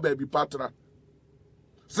de anya baabi patra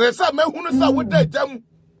sesa mehunu sa wo da jam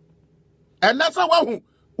enasa wa hu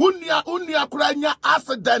unia kuranya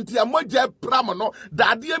accident ya moje pram no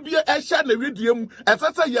dade bie ehye na wedie mu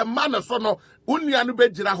esese ye ma ne so no unia no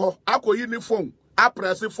begira ho akoyi ni phone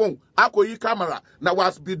apress phone akoyi camera na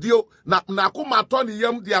was video na kuma to ne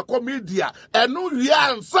yam dia media enu wi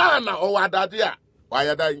ansa na o wadade a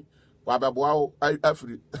wayadan wabeboa wo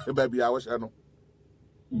afri baby a wo hye no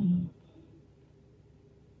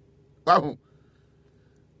bahu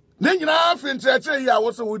ne nyina afri ncheche ya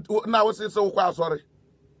wo se na wo se wo kwa asori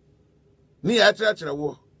ni ya chere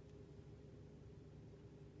wo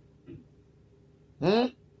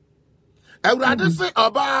Awurade se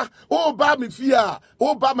oba me fia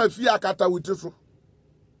oba ma fia kata wuti so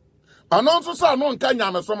ono nso sa no nka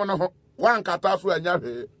nyame som no ho wan kata so anya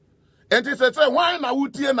hwe enti se wan na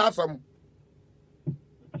wutie na asam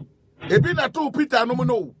ebi na to Peter no mu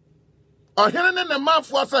no ohene ne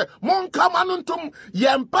manfo se mon kama no ntom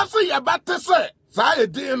ye mpase ye bate se sa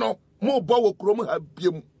edin no mo bo wo krom ha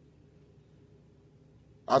biem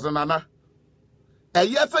azanana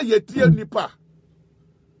eye se yetie nipa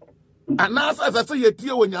anasa se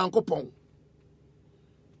yetie wo Nyankopon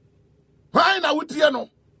wan na wutie no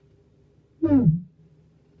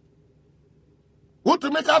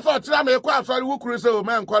Wutu meka so tira me kwa asori wo kuru se o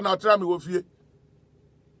me nkwa na tira me wo fie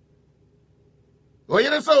o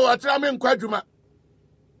yire se o tira me nkwa dwuma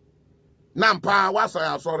na mpa wasa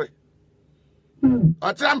ya asori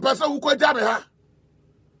o tira mpa se wo koja me ha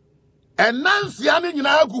enansia ne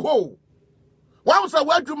nyina agu ho wa se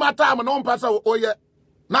wo adwuma ta am no mpa se o ye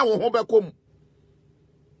na wo ho bekom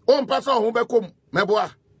o mpa se o ho bekom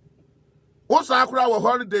meboa wo sa akura wo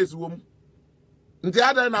holidays wo mu nti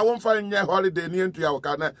ada na won fa nye holiday ni entu ya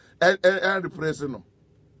waka na repress no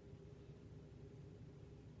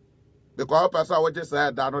because person we just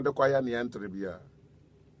say da no de kwaya ni entry bia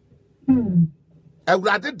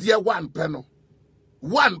awurade de one penno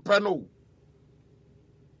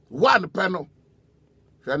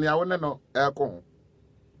hwani ya wona no eko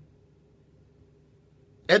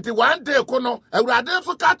enti one day ko no awurade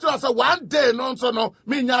so ka tro say one day no so no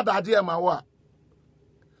me nya dade e ma wo a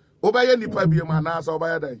Obaya nipa bi ma na asa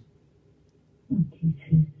obaya dai.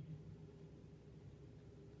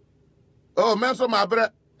 Oh, menso ma bre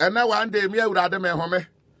ena one day me awurade me home.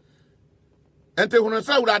 Ente hunu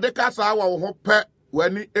se awurade ka sa wa wo ho pe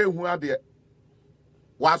wani ehu ade.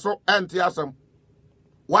 Waso ente asem.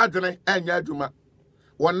 Wadwene enya adwuma.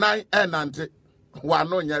 Wonan enante. Wa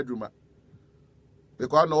no nya adwuma.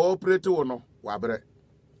 Because no operate wo no wa bre.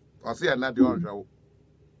 Ose ena de onhwa.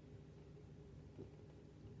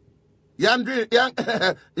 Yan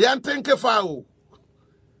think far.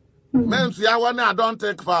 Men see I don't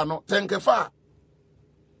think far, no think far.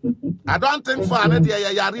 I don't think far, no dear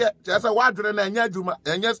yari, just a water and a juma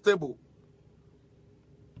and yes stable.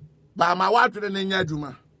 By my water and a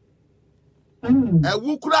yajuma. A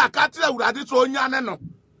wukra katia would add it on yanano.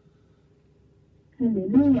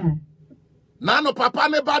 Hallelujah. Nano papa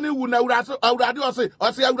ne bani would say, I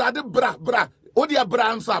would add bra. Odia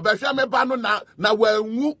bransa, but shame bano na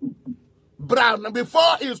well. Brown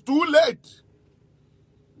before it's too late.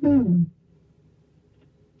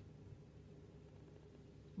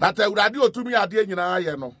 But radio to me idea nyina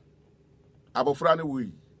ye no. Abofra ne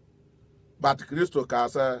wi. But Kristo ka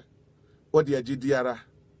say odi agidiara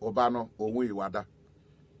oba no onwe iwada.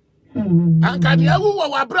 Anka ne awu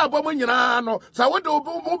wa bra bom nyina no. Sa wo de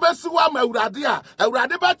mo besi wa ma awurade a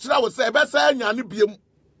awurade ba kira wo say be say anya ne biem.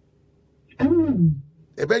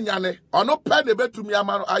 Ebe nyane ono pe de betumi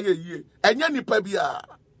amaro ayeyie enye nipa bia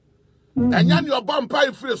enya ni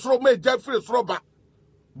obampa free soro ma eja free soro ba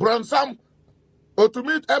bronsam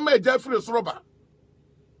otumi ema eja free soro ba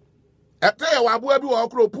ete ye wabo abi wo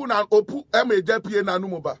okro opu na opu ema eja pie na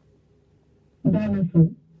numu ba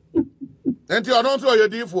enti ono nso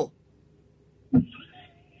yedifo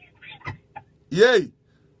yey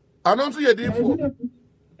ono nso yedifo.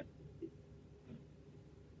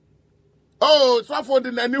 Oh, so for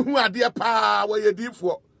the nani who are dear pa where you did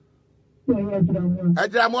for.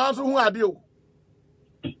 Ejramu who are dear.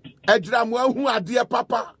 Ejramu who are dear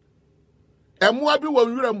papa. And Muabi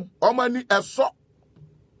will ram, or money a so.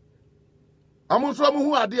 Among some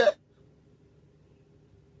who are dear.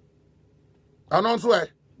 Announce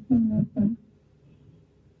way.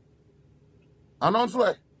 Announce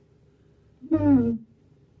way.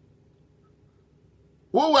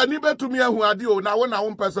 Wo wani betu mi ehu ade o na wo na wo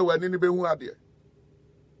mpese wani ni behu ade.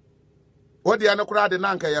 Wo de ane kura de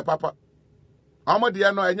na nka ye papa. Amode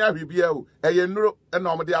ye no enya hwibia o eye nuro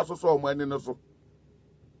na omode asoso o mani no so.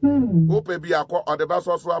 Ope bi akọ ode ba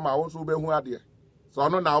so so ama wo so be hu ade. So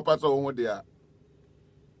no na opasa wo hu de a.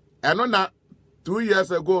 Eno na 2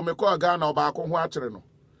 years ago me call Ghana oba akọ hu akere no.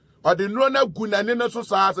 Ode nro na gu nani no so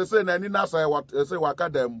sa se nani na sa se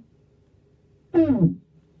wakadam.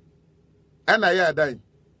 Ena ya dan.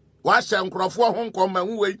 Wa hye nkrofo ho nkom me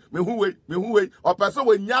hu wei opese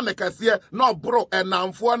we nya ne kase na obro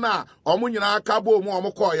enamfo na omo nyina aka bo mu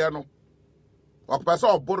omo koye no. Opese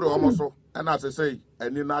obro omo so ena sesei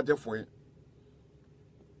ani na agefoe.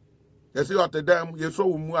 Yesi otedam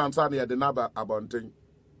yeso mu ansa na ye de na ba abonten.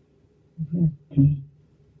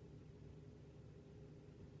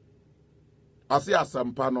 Asi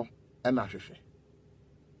asampa no ena hwehwe.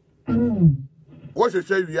 Wo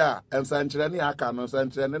hwehwe wi a ensankyere ne aka no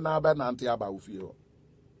ensankyere ne na ba nante aba ofie ho.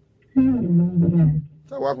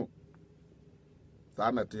 Sawa ho.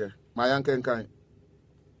 Sa na tie. Ma yankenkan.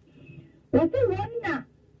 Wose wonna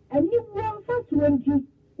ani won fa 20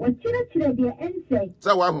 wo kire de ense.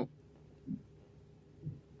 Sawa ho.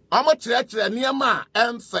 Amo kire niema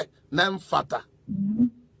ense na mfata.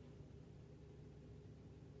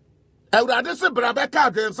 Ewurade se brabe ka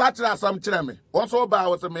adwen sa kire asam kire me. Won so ba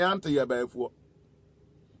wo se me ante ye ba afuo.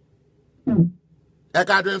 E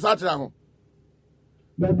ka adwen sa kire ho.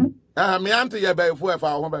 Me ante ye ba afuo e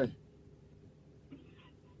fa ho ba.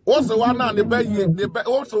 Wose wa na ne baye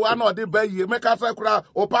wose wa na ode baye meka sa kura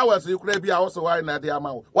o powers kura bia wose wa na de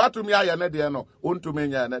ama wo watumi aye ne de no ontumi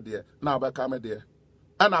nya ne de na obeka me de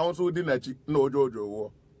ana won so di na chi na ojojo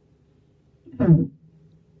wo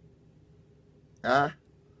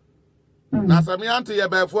na sami ante ye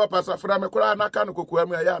ba fu pasa fra me kura na ka no kokua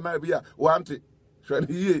mu ya na bia wo ante hwe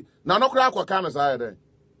ye na no kura akoka no sa ye de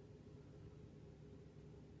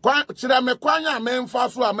kwa chira me kwanya me mfa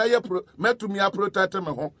so a meye metumi a protect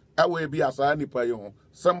me ho ewe bi asa nipa ye ho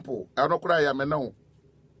simple eno kura ya me na ho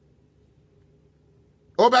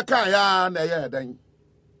obeka ya na ye dan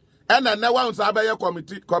ena na wan sa be ye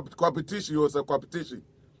competition o se competition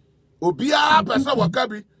obia pese waka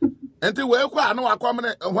bi enti we kwa na wakom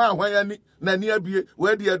ne ho ahwan ya ni na ni abie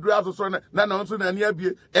we de aduru asoso na nso na ni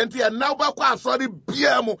abie enti na obekwa asori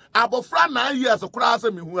bia mu abofra na years kura asa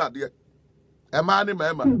me hu ade Ema ni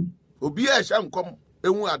mema. Obi e hye nkom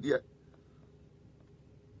ehu ade.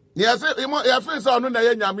 Ni ase imo ya fi se onu na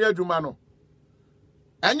ye nyame adwuma no.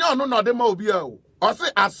 Enye onu no de ma obi a o. O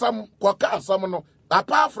se asam koka asam no.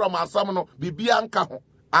 Apart from asam no bibia nka ho.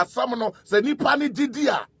 Asam no se nipa ni didi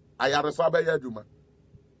a ayaresa be ye adwuma.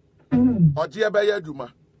 Oje be ye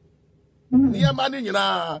adwuma. Ni ema ni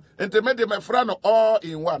nyina entemede me fra no all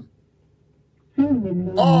in one.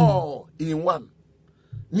 All in one.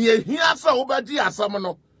 Ni ehia sa obadi asam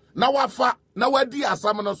no na wafa na wadi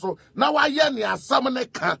asam no so na waye ni asam ne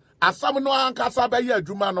ka asam no ankasa be ye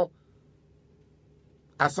adwuma no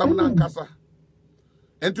asam na ankasa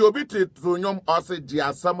enti obi tetonyom ose di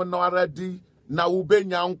asam no aradi na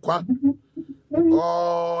ubenya nkwa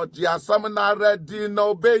di asam na aradi na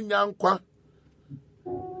ubenya nkwa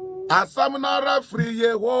asam na ara free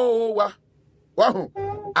Yehowa wahu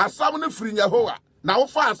asam no free Yehowa na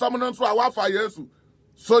wofa asam no so a wafa Yesu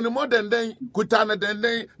so ni mo denden kutana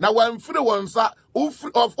denden na wanfiri wonsa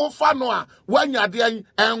of ofa no a wanyade an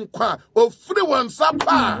enkwa ofiri wonsa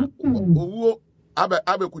pa owo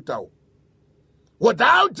abe kutawo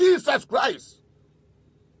without Jesus Christ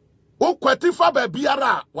o kwatifa ba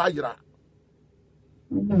biara wayira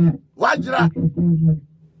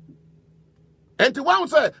enti wan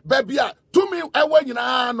say ba bia tumi ewa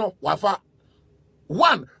nyina no wafa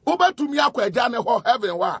one ubetumi akwa agya ne ho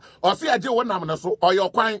heaven wa ose agye wonam ne so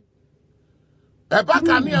oyokwan eba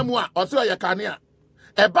kanea mu a ose oye kanea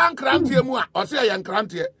eba nkrantie mu a ose oye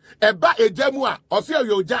nkrantie eba egya mu a ose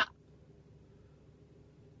oye ogya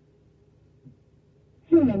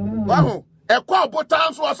wahu ekwa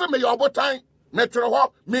obotan so ose me ye obotan me twere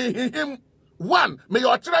ho me hihim one me ye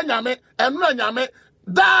okere nyame enu nyame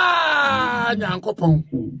da nyankopon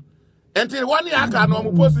enti woni aka no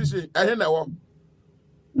mu position ehe na wo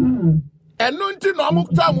enu nti na omu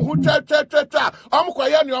twa mu hu twa omu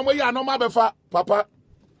koye ni omu ya no mabefa papa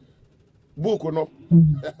book no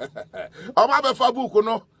omu abefa book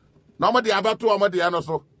no na omu de abeto omu de no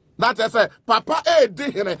so na te say papa e di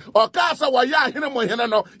hene o ka say wo ya hene mo hene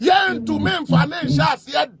no ye ntu memfa ne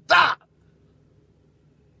nhyase ye da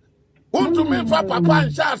untu memfa papa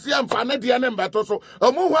nhyase ye mfa ne de ne mbeto so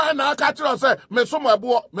omu hwa na aka kire say mesom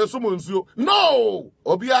abo mesom nsuo no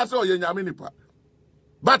obi ase o ye nyame nipa.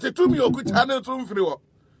 But it to me, you could channel to free.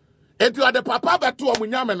 If you are the papa, but to a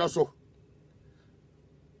munyam and so.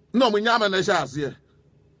 No munyam and a chas here.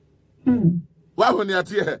 Why when you're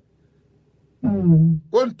here?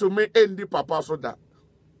 Want to me end the papa so that.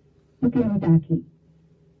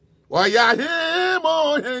 Oya him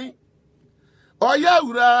Oya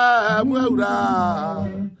ura muura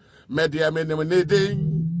media menem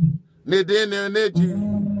neji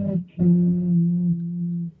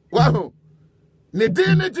wow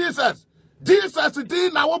nedin Jesus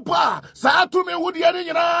din na wo ba sa to me wo de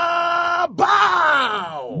nyina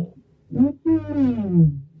bow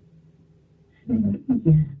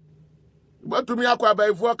but to me akwa ba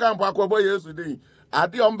ifu camp akwa Yesu din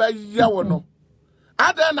ade on ba ye wo no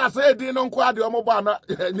ade na say din no nko ade o mo ba na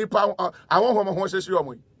nipa awon ho hyehyɛ o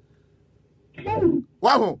mo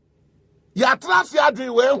wow ya trasi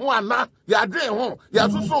adwen we ho ana ya dwen ho ya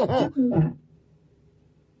susu ho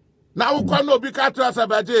na wo kwa no bi ka trasa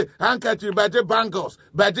baje handkerchief baje bangles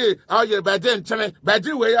baje oye baje nchene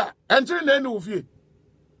baje we ya enchene na enu fie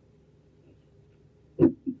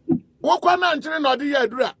wo kwa na nchene na odi ya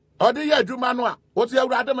adura odi ya adwuma no a wo ti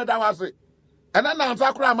awurade me da wase ena na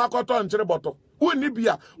nfa kra makoto nchene boto woni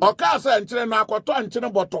bia o ka sa nchene na akoto nchene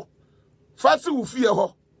boto fasi wo fie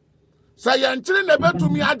ho sa ya nchene na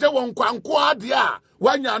betumi age won kwanko ade a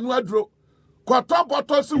wanya anu aduro koto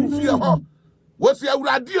boto si wo fie ho wosi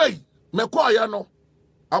awurade yi mekoye no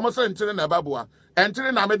amose nchene na baboa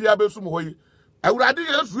enchene na mede abesum ho yi awurade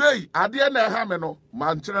Yesu yi ade na ha me no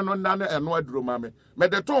ma nchene no nna na eno aduro ma me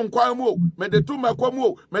mede to nkwan mu o mede to makom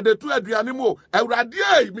o mede to aduane mu o awurade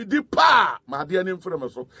yi me di pa ma ade ni mfrem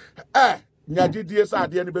so nyagidie sa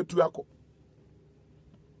ade ni betu akọ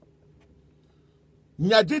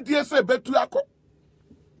nyagidie se betu akọ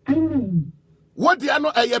wodi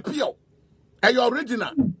ano eye pure eye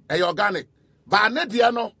original eye organic ba ne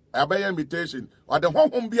dia no abey imitation or the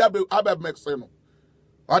honhom bia abe mix no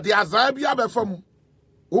or the azan bia be fam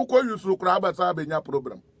uko yusu kra ba sa benya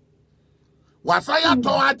problem wasaya to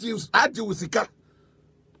ati usika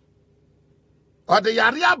or the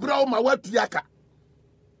yare abra ma watuaka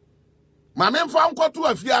ma me mfa nkoto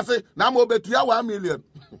afiase na ma obetua 1 million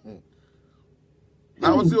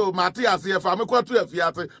na wo si o Matias ye fa me koto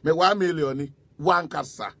afiase me 1 million ni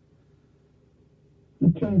wankasa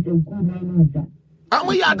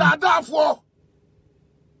amu ya dadafo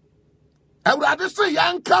awurade se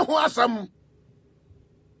yanka ho asam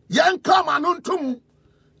yanka manuntum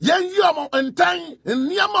yan yi omo ntan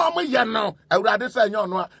nniama omo ye no awurade se anya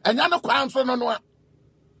ono a anya no kwan so no a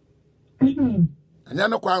anya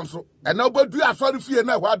no kwan so ena obodu asori fie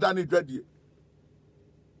na ho ada ne dwadie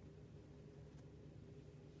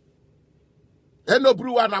eno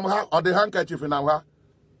bruwa nam ha o de handkerchief nam ha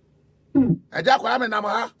eja kwa me nam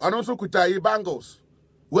ha ono so kuta yi bangles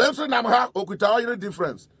we so nam ha okuta oil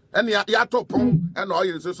difference and ya to pon and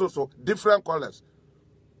oil so different colors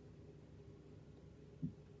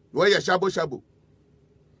we ya shabo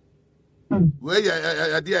we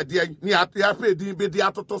ya dia ni ya pe din be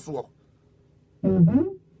dia toto so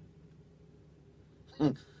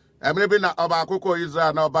emre bi na oba akoko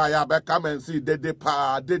Israel na oba ya be come and see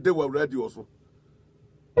dede we ready also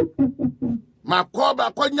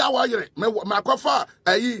makoba konya oil makofa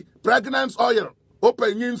ayi pregnant oil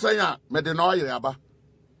open yin sanya me de no oil aba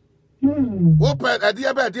open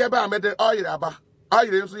adie ba me de oil aba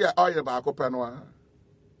oil nso ya oil ba akopa no a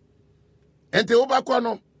ente oba ko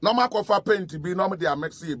no no makofa paint bi no me de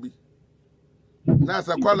mix e bi na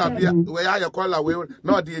sa kola bia we ya kola we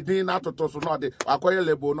no de din na toto so no de akoye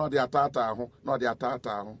lebo no de atata ho no de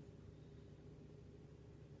atata ho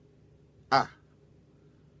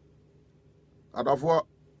adofo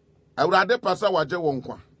awurade pasa waje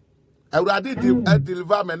wonkwa awurade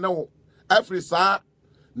deliver me no every saa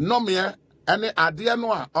nomie ene ade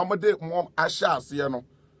no a omode mo ahya ase no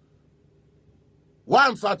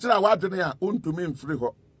wan fatira wadwene a untumi mfiri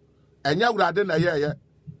ho enya awurade na ye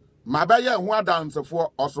mabaye ho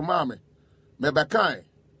adansefo osoma me bekan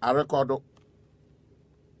a recordo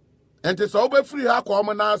enti so obefiri ha ko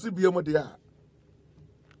mo na ase biemu de a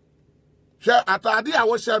hwe atade a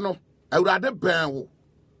wo hye no awurade ben wo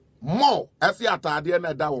mo ase atade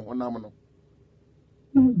na da wo honam no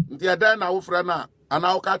nti eda na wo frɛ na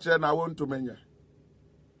ana wo ka kire na wo ntumenya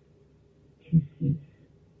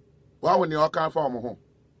wa wo ni o kan fa mo ho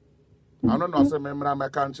ano no se memra me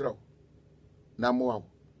kan kire na mo wa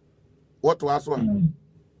what to aso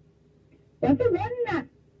ese wenna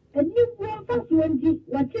ani wo fa so nti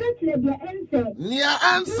wa kire dia ense nia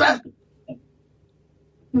ense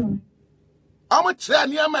I'm chair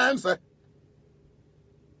near my answer.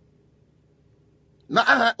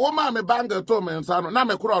 Na ma me banga to me nsano na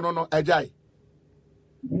me kro no ajai.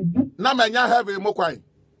 Na me nya have mo kwan.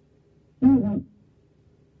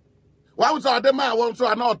 Wa wo so de ma won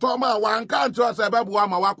so na oto ma wan kan to say bebu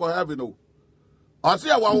ama wa ko have no. O se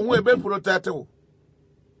wa wo e be protect wo.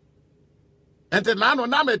 Ente na no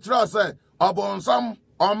na me tro say obonsam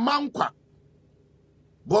Omankwa.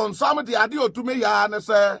 Bon some the idea to me ya ne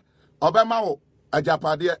say obema wo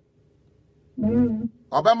ajapade.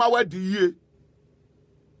 Obema we di ye.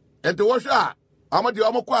 Enti wo hwa amade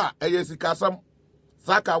omkwa eyesikasam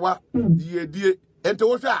sakawa die. Enti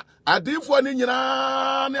wo hwa adifo ni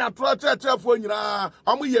nyina ne atro chechefo nyina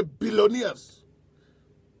omo ye billionaires.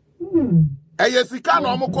 Sika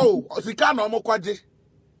na omkwaje.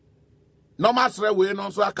 No masre we no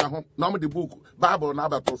so aka ho no the book Bible na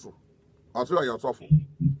abeto so. Oso yo sofo.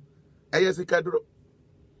 Sika duro.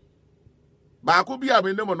 Ba ko bia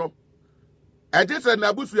me nemu no. Eje se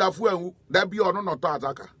na busuafo anwu da bia ono no to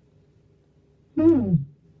azaka.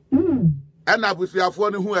 Na busuafo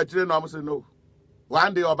ni hu akire na omse no.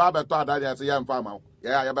 One day oba beto adade se ya mfa ma.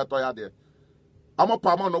 Ya beto ya de. Amo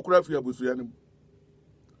pamo no kura fi abusuya nim.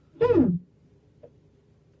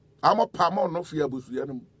 Amo pamo no fi abusuya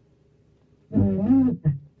nim.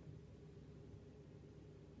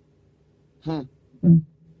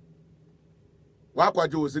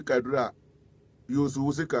 Wakwaje osika dura yosu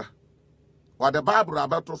osika wa the Bible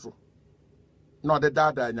abeto so no de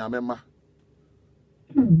dada nyamema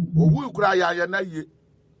owu kura ya na ye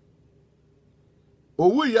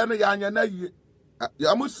owu ye no ya na ye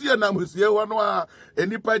amusie na musie ho no a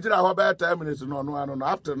enipa gira ho ba 10 minutes no no no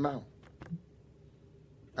after now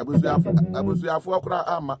abusuafo kura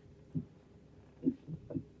ama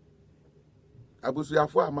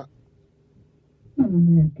abusuafo ama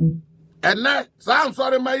ene sam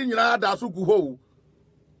sorry mai nyina da so gu ho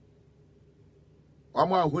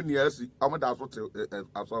omo ahoni asi omo da so te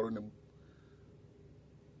asoro nem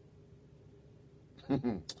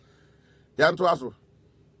yanto aso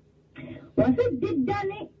wase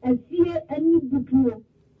didane afie ani butuo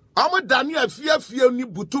omo dane afie ni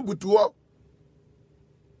butu o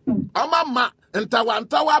omo ma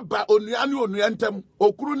ntawa ba onua ntem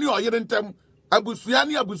okuru ni oyere ntem abusuya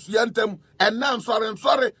ntem ena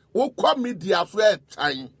nsore wo kwa media so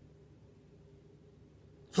etan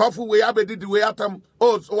sofu we abedidi we atam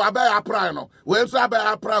o wa ba apply no we so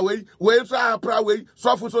aba apply we so apply we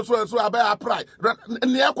sofu so aba apply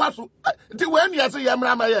ne ekwaso ti we ne ase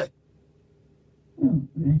yemra ma ye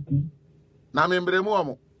na membre mu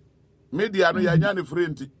omo media no ya nya ne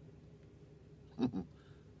frenti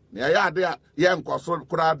ne ya ade a ye nkoso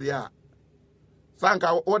kura de a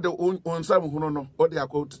sanka ode onsam hunu no ode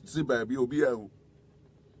akọ si ba bi obi ahu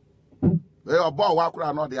obo wa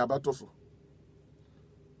kura no de abeto so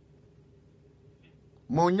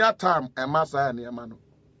monya tam emasa ne ema no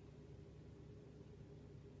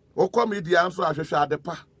o comedian nso ahwehwe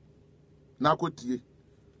adepa na kotie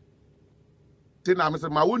ti na mse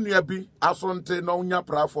ma wonua bi asonte no nya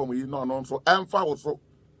platform yi no nso emfa wo so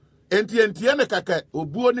entie ne kaka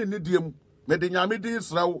obuo ne nidiem me de nyame di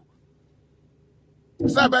Israel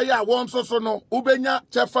sabe ya won so no ubenya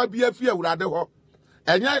chefa bi afi awurade ho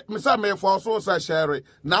enye misa me fo so sa share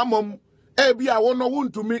na mom e bi a wono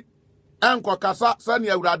wuntumi enko kasa sani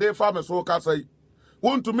awurade fa me so kasa yi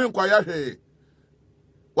wuntumi nko ya hwe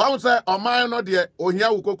wan se oman no de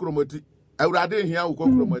ohia wo kokromoti awurade hia wo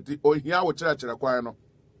kokromoti ohia wo kire kwan no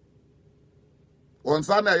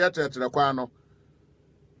onsa na ya kire kwan no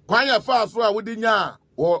kwan ya fa so a wodi nya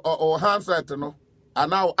o handset no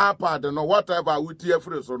anao iPad no whatever we tie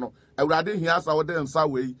free so no awurade hia sa wo de nsa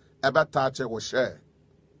wei ebeta che wo share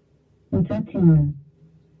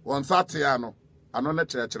won satia no ano ne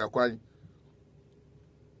kire kwan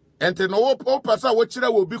ente no wo pesa wo kire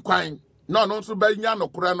wo bi kwan no nso ba nya no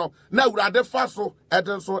kure no na awurade fa so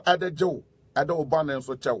ede so ede jewo ede wo ba ne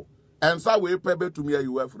so chewo ensa wei pe betumi ayi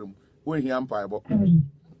wa frem wo hia mpa ebo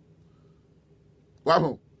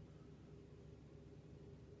waho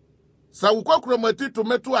sa ukokromati to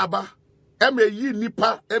metu aba eme yi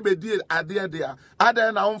nipa ebedi ade dia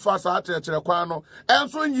ade na wonfa sa akyerekere kwan no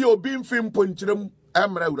enso yi obi mfim ponkyerem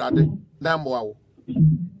emra urade na mboa wo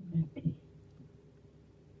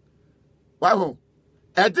waho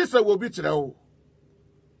edi se wo bi kire wo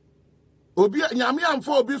obi nyame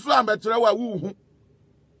amfa obi so ambekire wa wuhu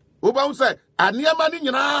oba hu se aniema ni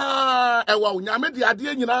nyina ewa nyame de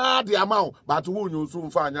ade nyina de ama wo but wo nyusu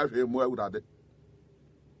mfa anya hwemu urade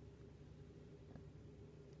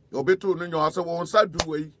obeto no nyo ase won sa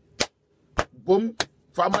duwe bom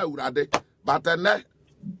fama urade but ne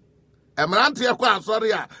emrante e kwa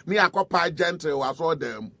asori a ne akopa gentle waso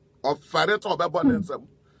dem ofare to obebo ne nsam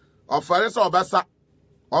ofare so obesa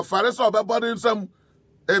ofare so obebo ne nsam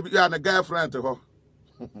e ya ne girlfriend ho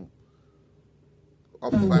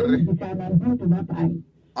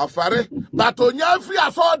ofare but onya fi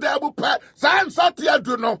aso dem pe san satia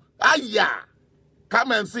du no aya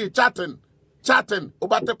come and see chatting chatting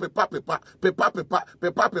obate pepa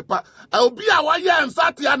obi a wa ye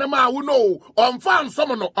nsate anema wo no onfa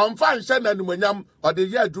nsom no onfa nhye nanimonyam ode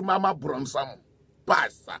ye adwuma ma bronsam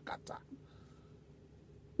pasakata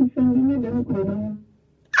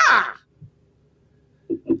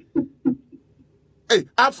hey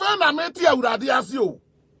afa na meti awurade ase o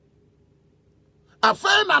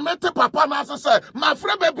afa na meti papa na ase se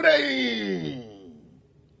mafre bebre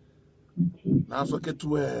na so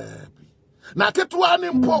ketuwe na ketuwa ni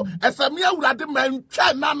mpo esemi awurade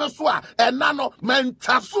mentwa na no so a ena no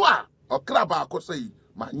mentwa so a okra ba akosai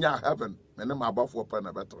manya heaven mene ma abafo pa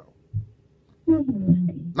na betra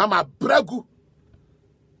na ma bragu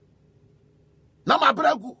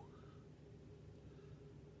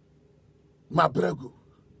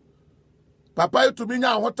papa you to me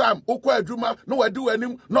nya ho time ukwa adwuma no wadi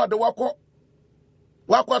wanim no de wako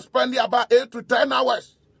spend about 8 to 10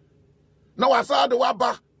 hours na wasa de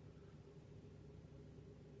waba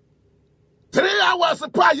 3 hours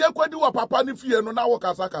pa ye kwadi wa papa ni fie no na wo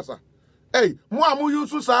kasa hey mo amu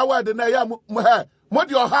yusu sa word na ya mo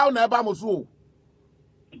di how na eba mo so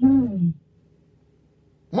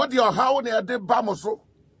mo di how na e de ba mo so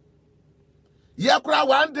ye kura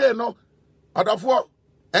one day no adofo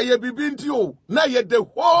eye bibinti o na ye the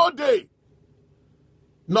whole day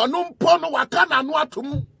no numpo no waka na no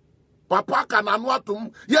atum papa ka na no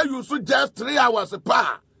atum ye yusu just 3 hours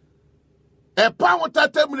pa e pa wo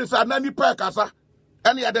 30 minutes anani pa kasa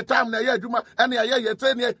any at the time na ye adwuma any ye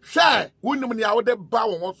training hwe wunim ne awode ba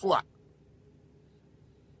wo so a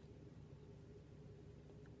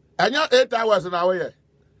anya 8 hours na wo ye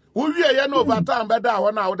wo wie ye no overtime beda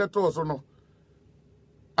ho na awode to so no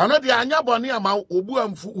ano de anya boni ama obu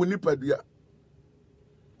amfu unipadua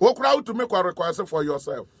wo kura wo to make a request for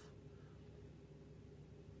yourself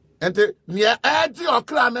ente nia aji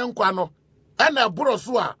okra ne nkwa no ena buro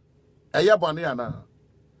so a eye boni ana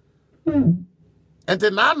ente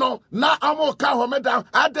na no na amo ka homeda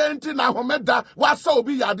adenti na homeda wasa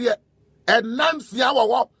obi yade enansia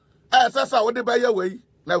wowo esesa wo de baye wei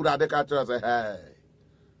na urade ka tell say hey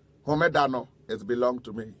homeda no it belong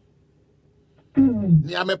to me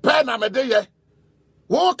ni amepe na mede ye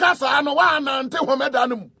wo kasa no wa na nte homeda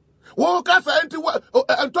no wo kasa nti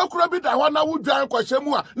entokura bi da ho na wudwan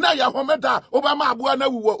kwahemu a na ya homeda obama aboa na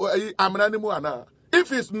wuwo amra ni mu ana if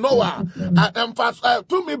it's Noah emphasize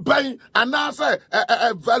to me ben and now say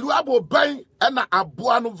valuable ben and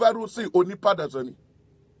aboa no varu see onipa da zani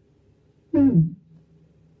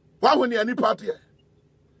wa honi ani party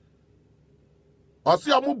o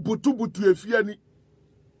si amu butu efie ni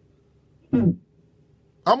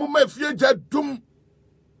amu ma efie jadum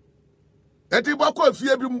eti bako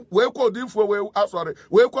efie bi we ko dinfo we asori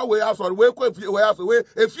we ko efie we asori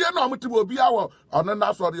efie na omuti obi awo ono na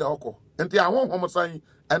asori yoko enti ahonhom san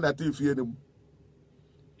na te efie nim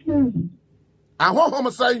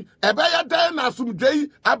ahonhom san ebe ya dan na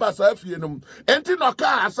asumdwei abasa efie nim enti no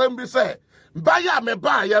ka asem bi se baya me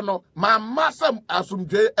ba ye no ma masam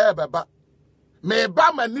asumdwei ebeba me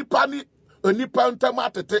ba ma nipa ni onipa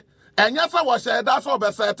ntamatete enya se wo sheda so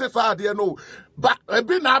be se te sa de no ba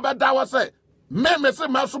ebi na abeda wo se me se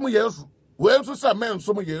masum Yesu we nso se me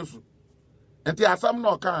nsum Yesu enti asam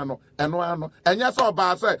no kan no eno ano enya se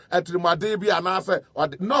oba se atrimade bi ana se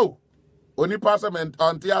no onipa se me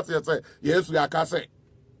onti ase se Yesu aka se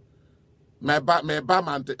me ba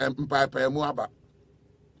man mpa mu aba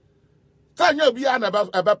tanya bi ana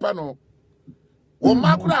ebe pa no wo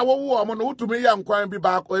makura wo wo mo no utumi ya nkwan bi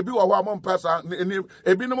ba ebi wo ho am mpesa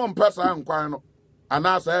ebi no mpesa nkwan no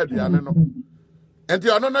ana asa aduane no enti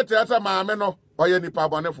ono no tiata maame no oye nipa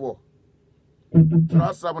bonefo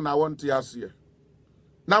trasam na wonti ase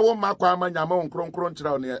na wo makwa amanyama nkronkro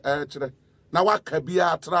nkyira ne kire na waka bi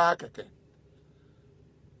atra keke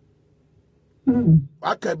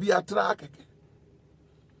waka bi atra keke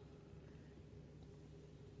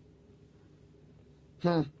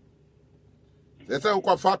they say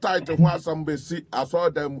uko fata ite ho asam besi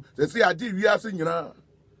asodam they say agi wiase nyina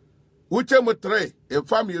uche mu 3 e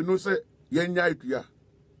fam yenu se yenya itua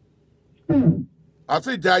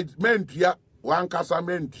ase judgmentia wan kasa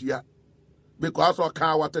mentia because o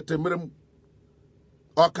kan watetemrem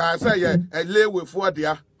o kan say ye elewefo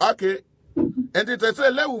dia okay and it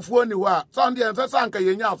say lewefo ni wa sunday en say sanka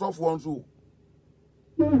yenya asofo nso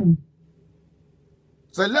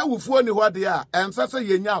say lewefo ni wa dia en say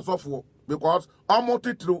yenya asofo because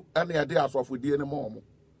almost true and the idea of the anymore.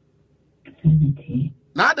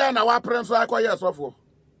 Now then, our prince are quite yes of.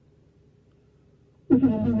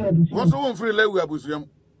 What's one free lay with Abusium?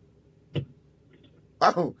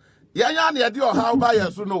 Oh, Yan the idea how by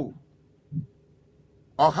us to know.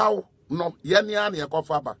 Or how no Yan a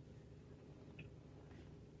cofaba.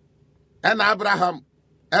 and Abraham,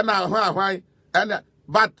 and why, and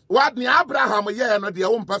but what ni Abraham, yeah, no, the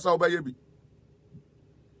own pass over you be.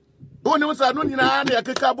 Who knows? I don't know. I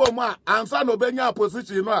can't go more. And son obey your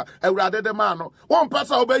position. No, I rather the man. One pass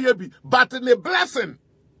over you be, but in a blessing.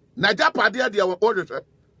 Naja padia dia order.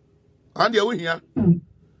 And you here.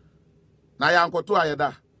 Na ya uncle to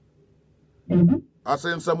ayada. I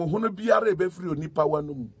send some who be a be free nipa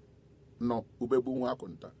one. No, ubebu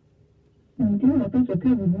wakonta.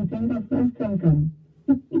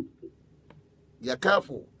 You're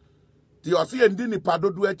careful. The Ossie and Dini Pado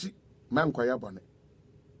Duechi, man Quayabone.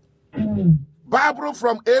 Bible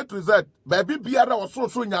from A to Z, baby Biara or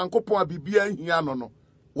so yanko po bibia here no.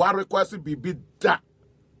 What request be da.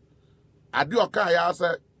 I do a kaya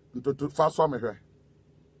say to fast for me here.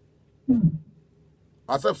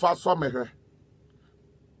 I said fast for me here.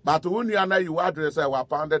 But when you are you address I was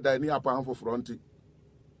pounded the near pound for fronty.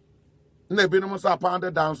 Nebinums are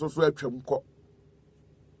pounded down so sweat chumco.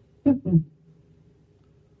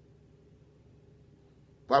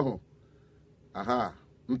 Aha.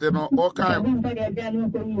 Nteno oka.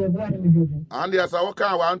 And yes,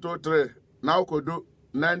 oka 1 2 3. Now could do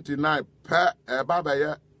 99 per baba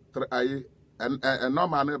ya 3 and no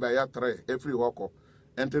man by 3 every walker.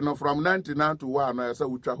 And from 99 to 1 I say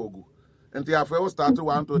ucha hogu. And the affair start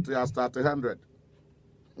 1 2 3 I start 100.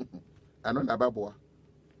 I know that babo.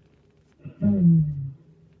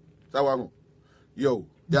 So yo,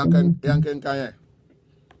 yanken kanye.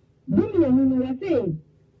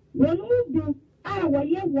 When we do our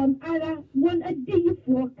year one a day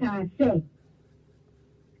forecast, say,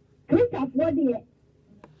 Chris of 1 year.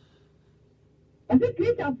 I think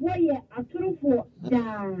Chris of 1 year a true for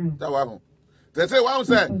da. They say, one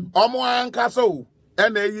say, Omo Ancaso,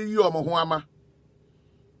 and a ye omohuama.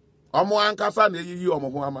 Omo Ancasa, and a ye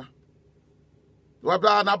omohuama. What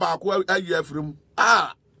blah about a year from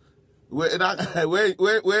where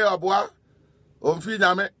a bois, on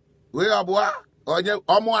Finame, where a bois. Onye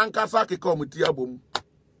omo ankasa ke komiti abom.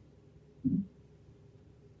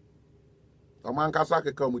 Omo ankasa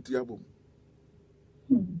ke komiti abom.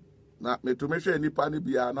 Na metumi hwe nipa ne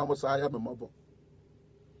bia na mo sa ya memabo.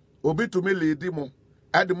 Obi tumi leadi mo,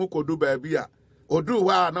 ade mo kodu ba bia. Odu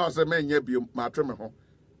wa na o se menye biem ma twe me ho.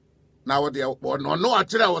 Na wo de no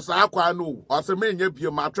akire wo sa akwa no, o se menye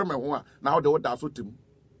biem ma twe me ho a, na wo de wo da so tim.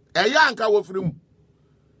 Eya anka wo firi mu.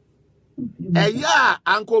 Eya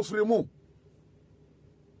anka wo firi mu.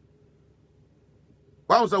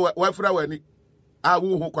 One say wafra wani a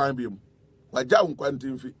wo ho kwan biem waja wo kwan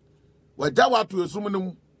timfi waja watu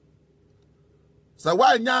esumunum sa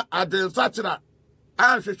wanya adensa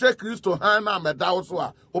an hwehwe Kristo han na medawo so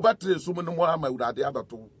a obetre esumunum ama urade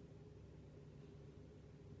abato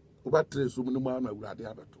obetre esumunum ama urade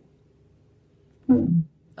abato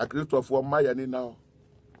a Kristofo ma ya ni na ho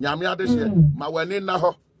nyame adehye ma wani na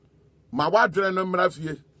ho ma wadwere no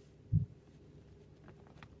mrafie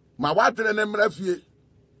ma wadwere no mrafie.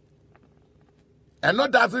 And no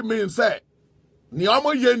doesn't mean say,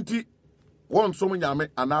 Niomo yenti won't so yame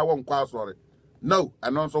and I won't call sorry. No,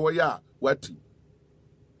 and also we are wetty.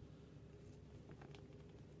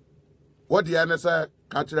 What the answer say,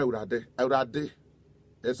 catch it out day.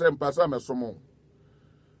 A same person as some.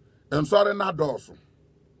 And sorry, not dorsal.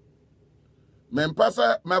 Men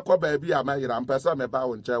passa, Mako baby, I may and passa me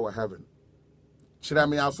bow and chair were heaven.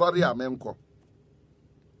 Chirami, I'm sorry, I'm menko.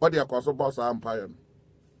 What the apostle boss empire.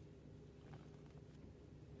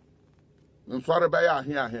 I'm sorry, by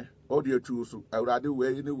here. Oh, dear, choose. I would rather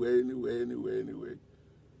way anyway.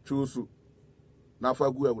 Choose. Now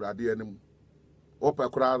for good, I would rather any.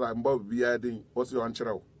 Opa crowd and Bob be adding, what's your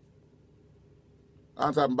unchero?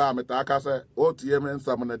 Answer Bam at Akasa, OTM and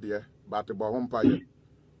Summoner dear, but the Bahom Pie.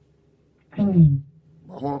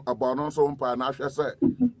 A bonon so umpire, now she said.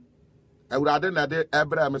 I would rather not did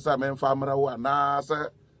Abraham is a man farmer, and now,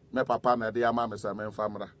 sir, my papa, and dear mamma is a man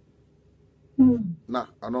farmer. Nah,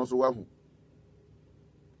 and also one.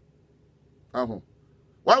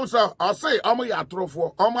 One sir, I say, I'm a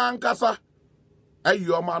yatrofo, I'm an cassa. Ay,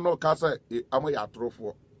 you man no cassa, I'm a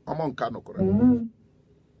yatrofo, I'm on canoco.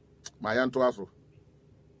 My aunt to us.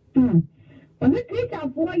 On the creek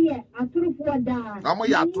of 4 years, I threw 4 down. I'm a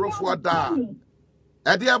yatrofo down.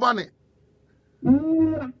 A dear bunny.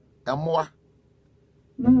 A more.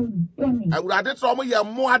 I would add some of your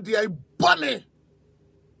more dear bunny.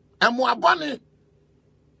 And more bunny.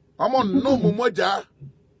 I'm on no mumoja.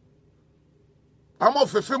 I'm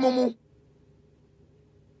off a femumu.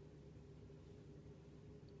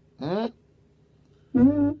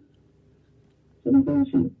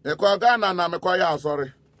 Ekogana na mekwaya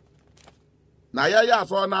sorry. Na ya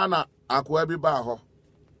so na akwa bi ba ho.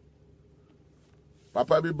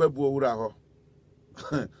 Papa bi bebu owura ho.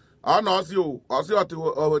 Ana osi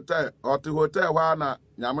oti hotel wa na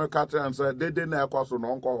nyame katra nse dede na ekoso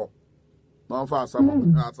no nko ho. No mfa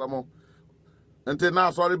asamo. Nti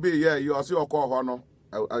na sorry be ye osi okọ ho no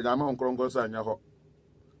nyame nkrongo sa anya ho.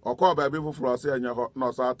 Okọ ba bi fufuro osi anya ho na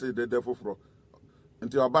osa ati dede fufuro.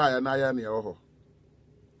 Nti oba ya na ya ne ho.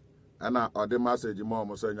 Ana odi message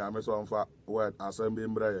mo so nyame so mfa word assembly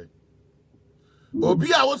mbraye.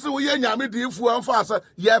 Obi a wo se wo ye nyame di fu amfa asa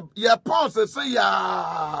ye pause se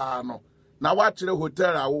ya no na wa kire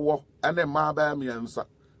hotel a wo ene ma ba miensa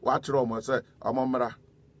wa kire o mo se omomra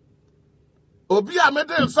obi a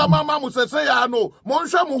mede nsama ma mu se ya no mo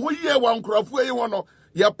nhwe mo ho yie wa nkrofo yi wono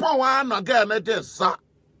ye pon wa na ga na de sa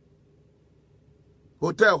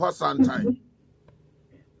hotel ho santai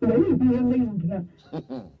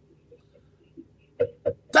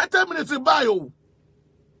 30 minutes by you.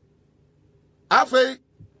 Afe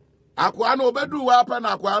akwa na obedu wa pa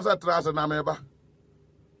na akwa ansa trase na meba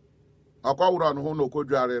akwa wuro no ho no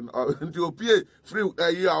kodware nti opie free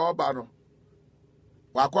yi a oba no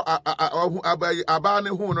wakwa aba ne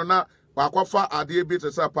hu no na wakwa fa ade bi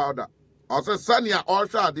te sa powder ose sania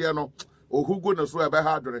ohwe ade no ohugu ne so ebe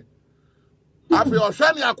ha adwere afi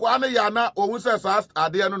ohwe ne akwa ne ya na ohun se sa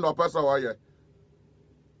ade no no pesa oye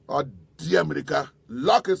odi America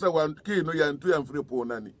lock is one key no ya ntu ya free po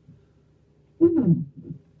nani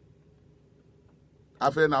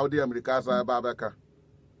afe na odi America sa babeka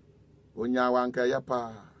onya wanka ya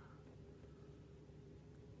pa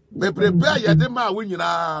me prepare ye de ma wo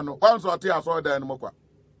nyina no once oti aso dan no kwa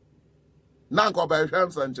na nko ba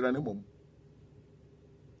hwansa nkyere ne mom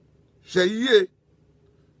hweye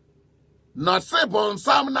na se bon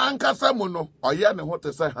sam na nkasa mu no oye ne ho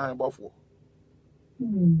te se han bofo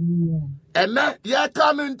ene ye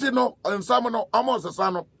ka no nti no nsam no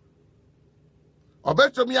omosesa no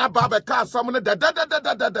obetumi aba be ka sam no da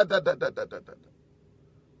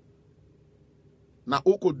na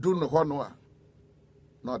ukodu no ho no a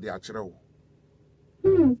na de akere wo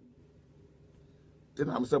tin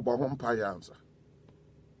am se bo ho mpa ya ansa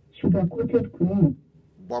sugar coated cream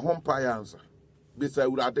bo ho mpa ya ansa bisa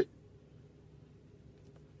urade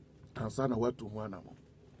ansa na watu ho anamo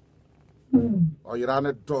oyira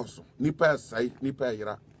ne doso nipa sai nipa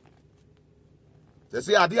yira se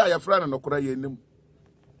se ade a ye fra no kora ye nim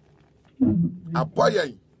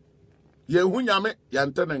apoyen ye hu nyame ya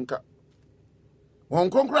ntene nka won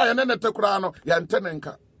konkra ye ne tekura no ya ntene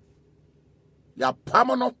nka ya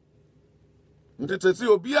pam no ntete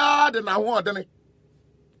obia de na ho odene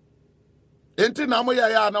enti na mo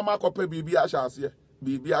ya na makopa bibi ahase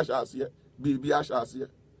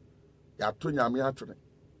ya to nyame atwene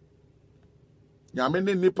nyame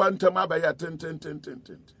ne nipa ntam abaya ten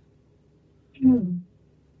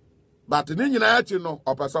but ni nyina ya chi no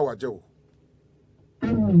opesa waje wo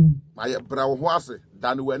ma ye bra wo ho ase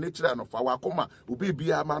dan wani kire no fa wakoma obi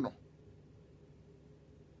bia ma no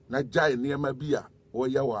na jai niema bia wo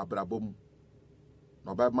ye wo abrabom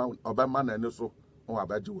no ba ma na ni so o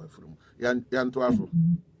abaji wo afirim ya nto aso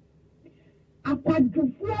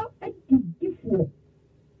akwadufo adidifo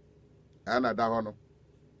ana da ho no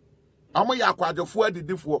amo ya akwadufo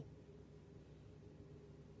adidifo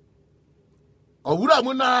owura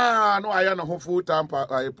mu na no aya no ho full time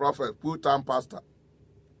prophet full time pastor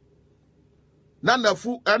na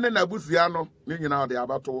nafu ene na busua no ni nyina de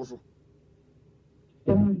abato so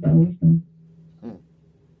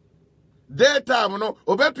daytime no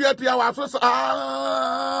obetuatua waso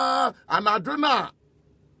anadona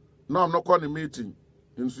no ko ni meeting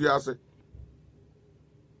nsu ase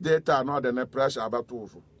daytime no de na pressure abato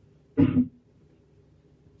so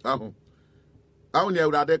ahu ni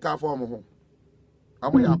awurade ka form ho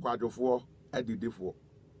amo ya akwadwofo adidifo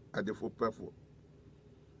adifo pefo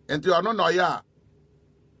enti ono no ya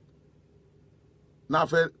na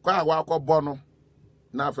fe kwa wa akọbọ no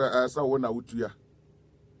na fe esa wo na wutua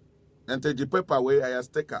enti ji paper we aya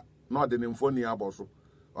sticker na de mfoni aboso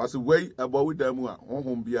o se we abo widamu a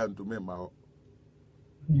honhom bia ntumi ma ho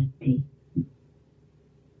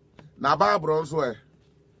na babro nso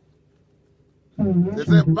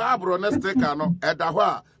ese babro na sticker no eda ho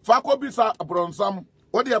a fa ko bisa bronsam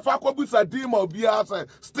o de fa ko bisa dima bia se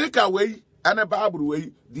sticker we ene babro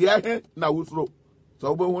we de ehe na wusro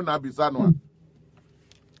so obo hu na bisa no a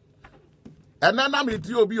enana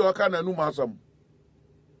meti obi oka na nu masam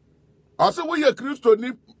ose wo ye kristo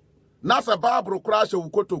ni na sa babro crash wo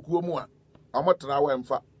kotokuo mu a omotra wa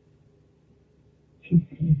emfa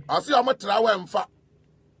ase omotra wa emfa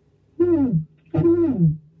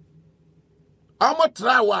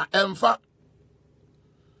omotra wa emfa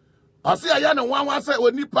ase aya ne wanwa se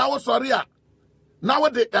onipa wo sori a Now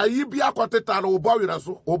the Ibia Coteta or Boyer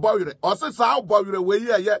so or Boyer or says how Boyer way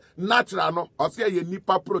ye natural no or say ye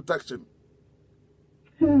nipa protection.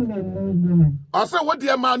 I say what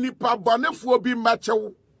the man nipa bonnet will be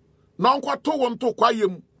macho. Non qua to one to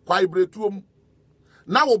quayum, quibretum.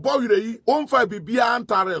 Now Boyer on 5 bibia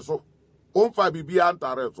antareso. On 5 bibia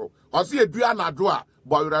antareso. Or see a duana doa,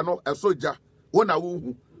 Boyrano, a soldier, one a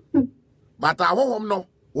woo. But I home no.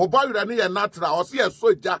 Wo boy rani ye natural o se ye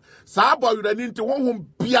soja sa boy rani nti honhom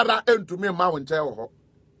biara entumi ma wo nche ho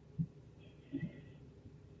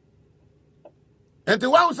enti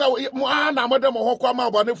wa so mo ana modem ho kwa ma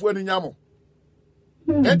bonefo ani nyamo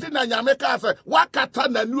enti na nyame ka se wakata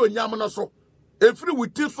na nu onyam no so efiri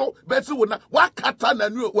wuti so besi wo na wakata na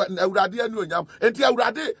nu awurade ani onyam enti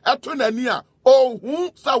awurade eto na ni a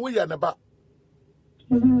ohun sa wo ye ne ba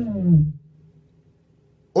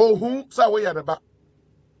ohun sa wo ye ne ba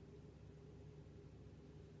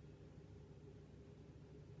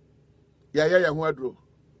ya hu aduro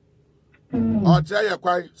o che ye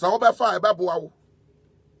kwai so wo be fa e be boa wo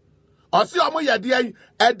o se o mo ye de ai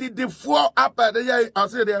edidifo apa de ye o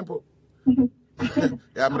se de empo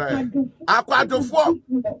ya mra akwadofo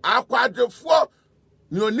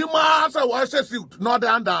ni onima sa wo se suit no de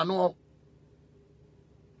anda no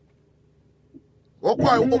o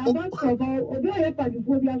kwa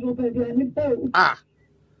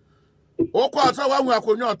o kwa sa wa hu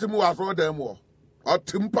akonyo otimu wa so dem wo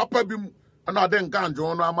otim papa bim na de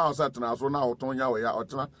nkanjo no ama o setena so na oton nya we ya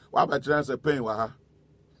otena wa ba kire se pain wa ha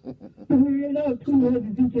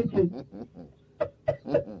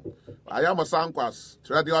I am a sankwas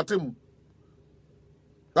try the otim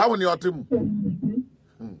that one the otim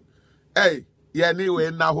hey ye ni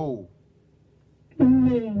we na ho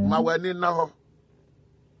ma we ni na ho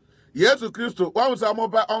Yesu Kristo wa unsa mo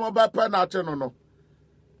ba pa na che no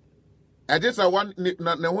e just a one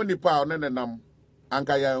na ho nipa ne nam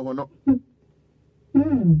anka ya ho no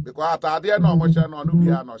because atade na omo hye no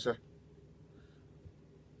bia no hye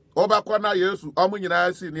oba kwana Yesu omo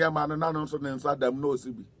nyina si ne ma no na no so ne nsa dam no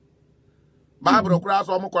osibi Bible kura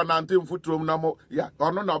so omo kwana ntem futurom na mo ya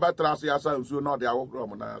ono na obetra so ya sa nsuo na ode awokro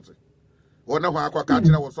mo na ase wona ho akwa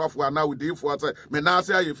kire wo sofo ana udifo ase me na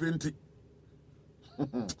ase aye finti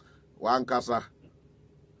wankasa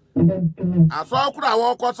aso akura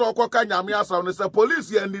wo koso okoka nyame asa no se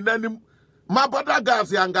police ya ndi nanim maboda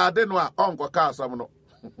gas ya ngade no a onko ka asam no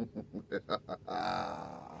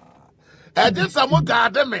edi samo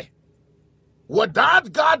gade me what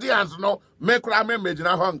that guardians no me kura me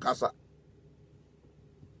megina ho nkasa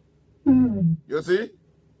you see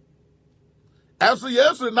eso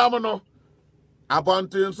Yesu nam no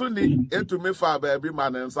abontin so ni etumi fa baabi ma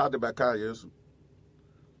ne nsa de beka Yesu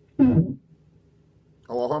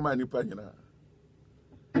owo ho ma ni pa nyina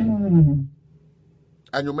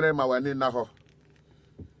anyumre ma wani na ho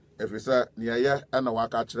efisa ni aya ana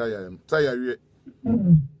waka kira ya ta ya wie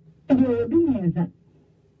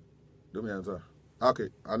dumianza okay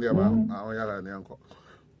ani aba awon yara ni anko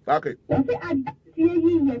okay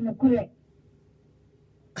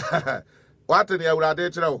what ni awurade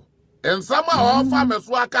kira wo ensama o fa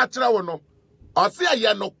meso aka kira wo no o se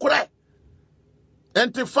ye no kure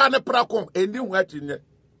enti fa ne prakon endi hu atinye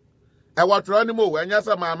e watro ni mo wanya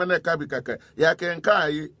sa ma me ne ka bi kaka ya kenka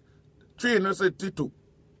yi twi no se Tito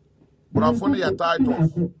brafo ne ya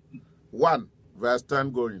titles 1 verse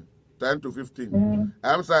 10 going 10 to 15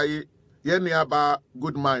 am say ye ni aba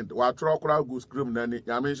good mind watro kra go scream nani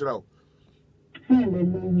ya me nhira o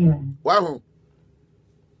hallelujah wa hu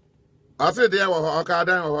ase de wo aka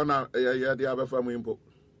dan ho na ye de abefa mu impo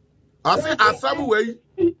ase asam wei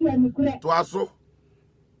to aso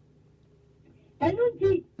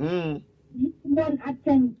Enunti non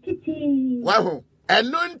atenkiti wow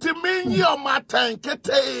enunti minyo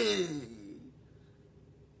matenkete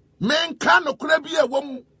menka no kura bi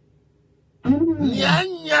ewom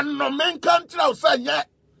nyanya no menka ntra usanye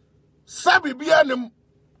sabi bia nim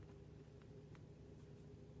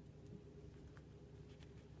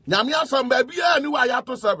nyame asam ba bia ni wa ya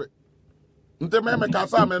to sabi nte me ka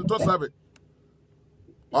sa me nto sabi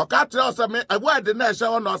Oka tell se me word na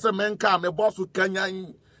ehye no se me nka me boss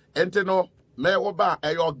kanyan ente no me wo ba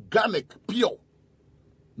organic pure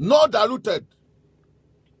no diluted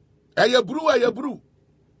eye brew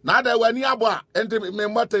na da wani abo a ente me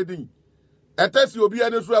motedin etesi obi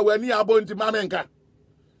ane so wani abo enti ma me nka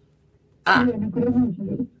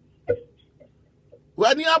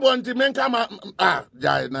wani abo enti me nka ma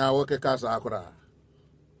jai na wo ke kasa akura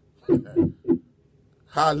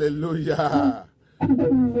hallelujah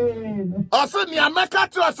Ose ni ameka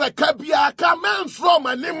tro se kabia ka menfro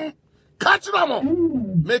manim ka tro mo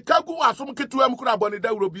me kagu asum ketuam kura boni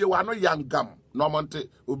dawro bie wa no yangam no monte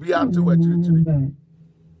obi ante wa chirichiri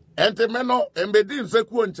ente me no embedi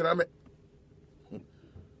nseku onkyira me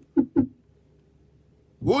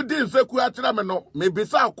wodi nseku akyira me no me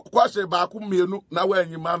bisa kwashe ba ku mienu na wa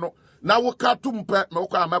anyima no na wo ka tumpe me wo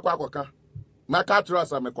amekwa akoka maka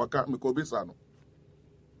trasa me koka me ko bisa no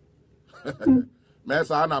me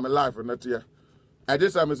sa na me life na tie I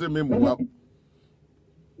just am say me muwa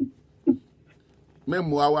na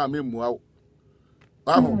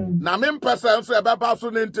me mpesa nso e beba so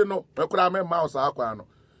ne nti no me kura me mouse akwa no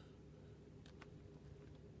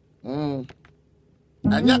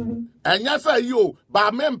anya say yo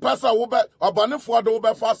ba me mpesa wo be obonefo do wo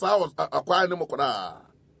be fa sa akwa ne mo kura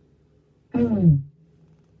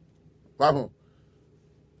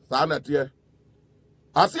sa na tie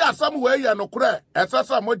asi asam we ye no kura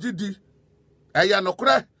esasa mo gidi eye no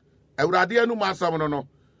kura ewurade anu ma asam no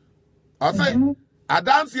ase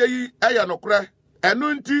adanse yi eye no kura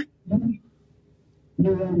enu nti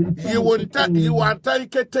you want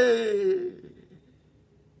kete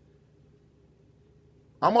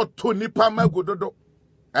amo to nipa magododo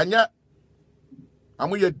anya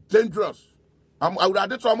amo ye dangerous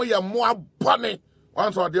awurade to amo ye moa bone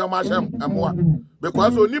once or the ma shem amoa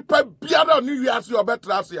because nipa biara ni wiase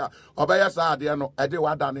obetrase a obeye sa ade no ede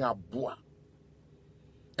wadane aboa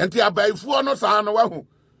enti abaifuo no sa no wahu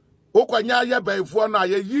okwanya ye baifuo no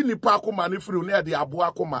aye yi nipa akoma ne firi ne ede aboa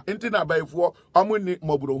akoma enti na baifuo omo ni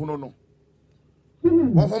moburo hunu no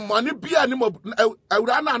wo mani bia ni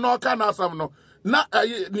awura na no ka na asam no na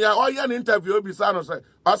ni oye ni interview obi sa no say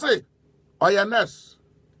o say oye nurse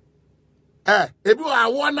ebi wa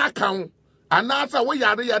wona kan anasa wo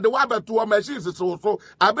yade wa beto o machines so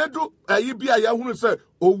abedu ayi bia ya hunu say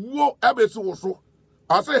owuo ebesi wo so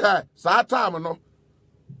o say he sa time no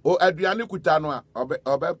o aduane kuta no a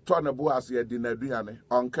obe to ne bo ase adi na aduane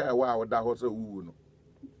onka e wa woda ho say wuwu no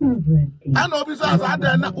ana obi sa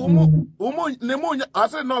ada na umu ne mu I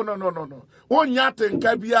say no wonya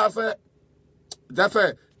tenka bia say just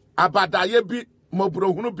say abadaye bi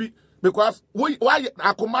mobro hunu bi because why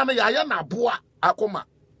akoma na ya na boa akoma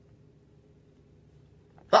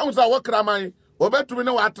That wa kraman obetumi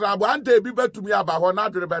ne watra abo ante bi betumi aba ho na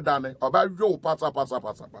adwere bedane obadwo pasa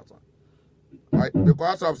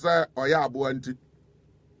because of say oya abo anti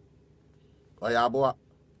oya abo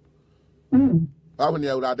ahuni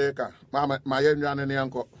awurade ka ma ye nwane ne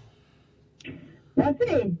yanko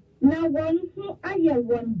wase na wonso aye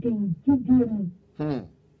wondin gidimu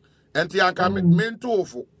enti anka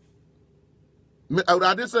mentofo me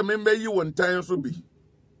awurade se me meyi wontan so bi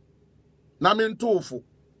na mentofo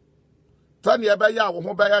tani ebe ya wo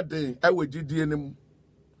ho be ya den ewe gidie nim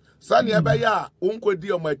sani ebe ya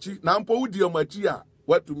onkodi omachi na mpo wudi omachi a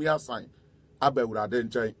watumi asan aba awurade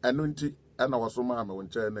nchen enu nti ena woso ma me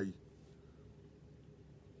nchen na yi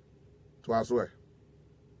to aso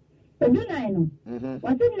eduna eno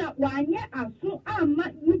wase na wanye aso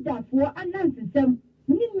ama yidafo anansesem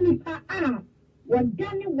ni nipa a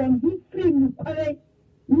wadane won free mu kware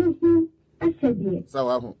nusu asede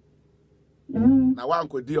sawa ho na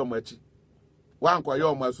wankodi omachi wankwa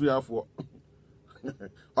yo masuyafo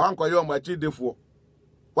wankwa yo machidefo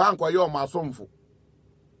wankwa yo masomfo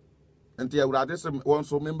enti awurade se won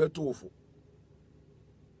so membetofo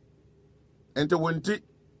enti wonti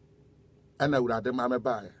ana awurade ma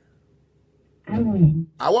mebae amen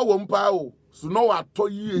awa wompa o suno wato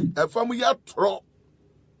yie afam ye tro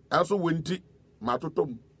aso wonti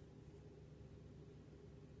matotom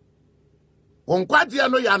wonkwaje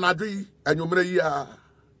no ya nadwi anwumre yi a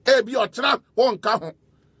ebi ochira wonka ho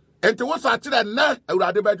enti wo sa kire na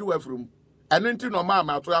awurade baju wafrum eno nti no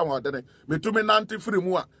ma to ahode metumi nante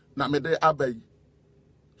frimu a na mede abai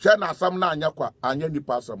hwe na asam na anya kwa anya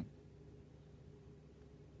nipa asam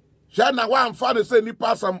hwe na wa amfa ne se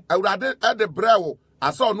nipa asam awurade ede brewo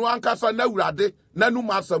asa no ankasa na awurade nanu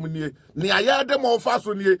masam nie ne aye de mo fa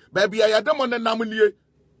so nie ba bia ye de mo nenam nie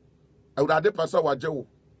awurade pasa wajewo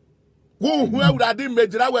wo hu awurade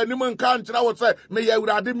mejira wanim nka nkyira wo se me ye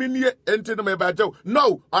awurade minie enti no me bajew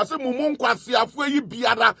no ase mumu nkwasiafo yi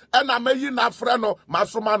biara na mayi na frɛ no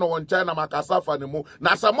masoma no wonche na makasa fa ne mu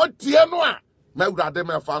na samo tie no a me awurade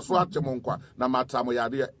me fa so ache mo nkwa na matam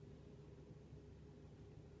yade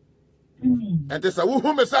enti se wo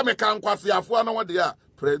hu me se me kan nkwasiafo no wode ya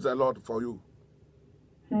praise the Lord for you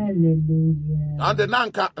hallelujah and the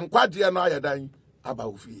nanka nkwadie no ayedan aba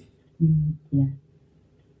ofie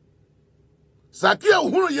Sakia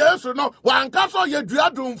hunu Yesu no wankaso ye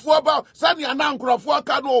duadumfo ba sani ana nkrofo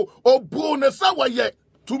aka no obu ne se waye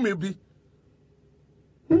tumi bi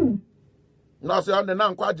no se on na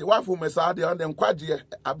nkwaje wafu me sa de on nkwaje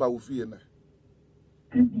aba ofie na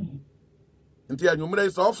nti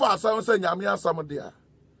anwumre so ofa asam se nyame asam dia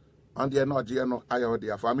and the no je no ayo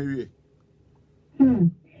dia family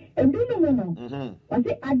Eduno no. Was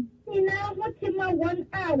it adina hotima 1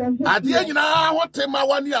 hour? Adina hotima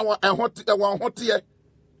 1 hour and hot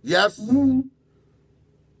yes.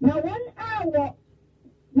 Now 1 hour.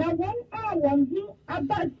 Now 1 hour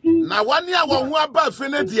about fee. Now 1 hour who about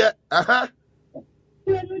finish dear.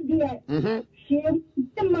 She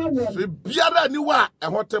biara ni wa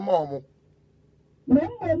hotima omo.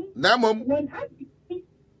 Namom. When I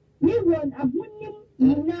me won abunim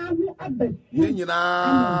na hu abafi. Ye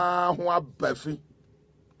nyina hu abafi.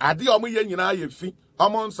 Ade omo ye nyina ye fi.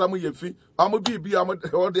 Omo nsam ye fi. Omo bibi omo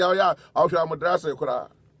de ya ohwa omo drase kura.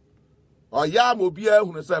 Oya mo bia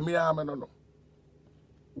hunu se me am no.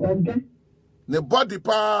 Okay. The body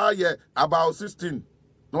pa ye about 16.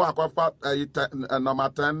 No akwafa number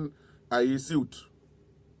 10 suit.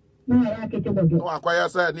 No ya kete bodo. No akwaya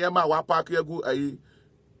say niema wa park egu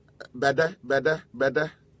bede.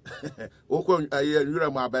 Oko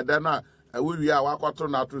yura ma bede na wi a wakwato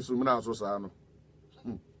na atrusu mu na so sa no.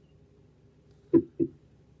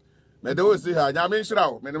 Me de wo si ha nya me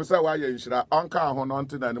nhyira wo me nim say wa ye nhyira onka ho no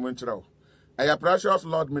ntina nim nhyira wo. Aya Precious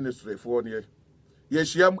Lord Ministry for ne. Ye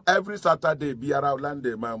shiam every Saturday biara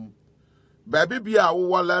Lande mam. Baby bia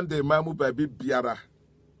wo Lande mamu baby biara.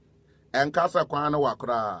 Enkasa kwan na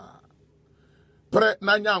wakra. Pre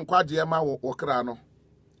na nya nkwade ma wo kra no.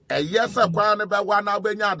 Eyesa kwan ne be wa na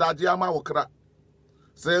obenya adade ama wo kra.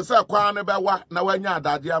 Se kwan ne be wa na wanya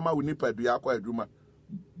adade ama wo nipadua akwa adwuma.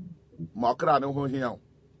 Ma kra ne ho hia.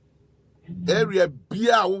 Area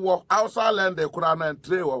bia wo outside land de kra na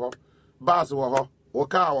entre wo. Bas wo ho, wo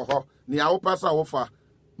ka wo ho, ni a wo pasa wo fa.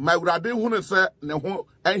 Ma urade hunu se ne ho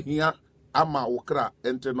ahia ama wo kra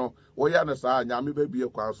ente no. Wo ya ne sa nyame ba bie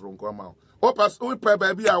kwa soro nko ma. O pas o pe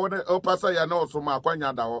ba bia wo o pasa ya na oso ma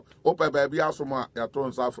kwanya da ho. O pe ba bia so ma ya to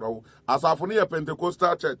nsa afro wo. Asafo ne ya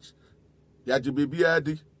Pentecostal Church. Ya jibibia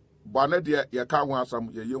di. Bwana de ya ka ho asam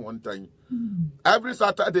ye ye wontan. Every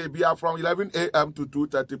Saturday bia from 11 a.m. to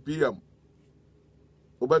 2:30 p.m.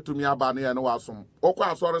 Obetumi abane ya no wasom. Okwa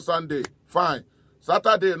asore Sunday, fine.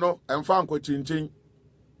 Saturday no, emfa nko chinchin.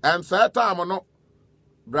 And time no,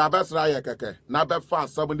 brabesra ye keke. Na be fa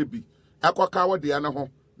asam ni bi. Ekoka wo de ne ho.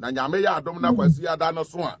 Na nyame ya adom na kwasi ada no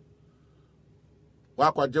so a.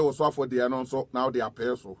 Wa kwaje wo so afo de no so na wo de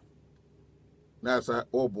apɛ so. Na se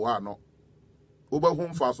oboa no. Obehu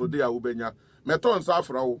mfa so de a ubenya. Meto nsa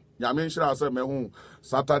afra wo. Nyame nhira se mehu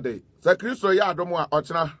Saturday. Se Kristo ya adom a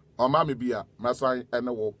ochena Oma me bia masan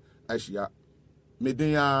ene wo ahia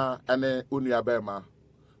medinya ene onua bema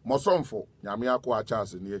mosomfo nyame akwa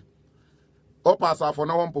Charles nie o pasafo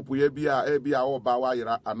na won popuye bia e bia wo ba wa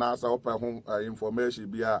yira anasa wo pa ho information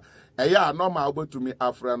bia eya normal obetumi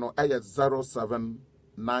afra no eye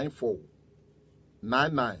 0794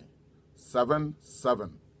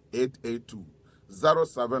 9977882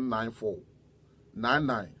 0794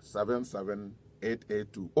 9977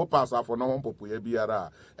 882 o pasa for no one popuye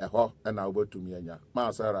biara eho na obotumi anya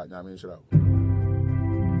ma sara nyame nhira o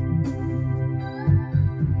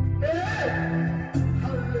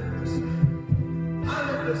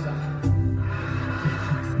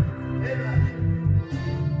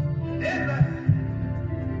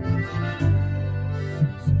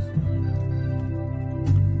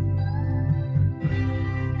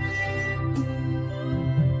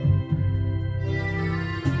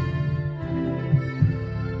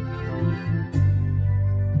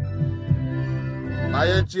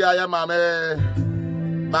Ayenchi aya mame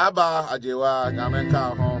baba ajewa nyamenka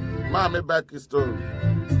ho mame back store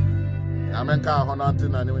nyamenka ho na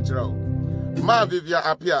ntina ni nchira o ma vivia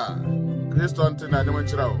apia Kristo ntina ni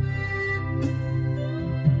nchira o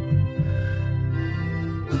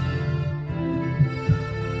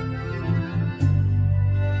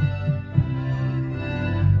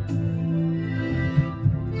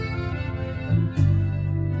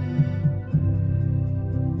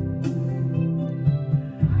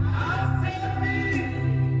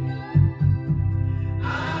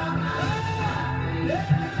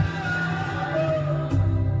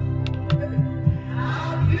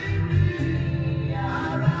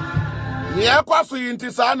ya kwaso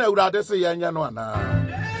yinti sa na urade se yenya no ana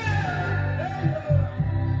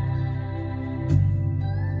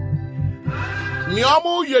ni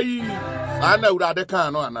omu yeyi sa na urade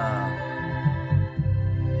kan no ana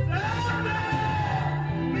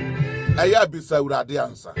aya bisa urade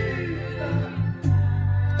ansa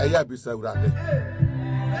aya bisa urade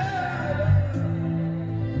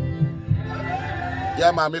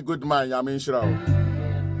ya mami good man ya min shira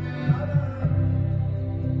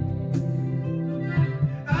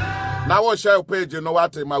na wo share page no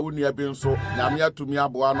wate ma wunua bi nso nyame atumi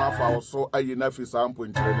aboa no afa wo so ayi na fi sampo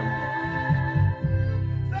nkyere no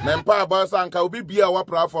mempa boss anka obi bia wa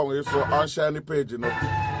platform yi so on share ni page no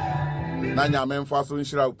na nyame mfa so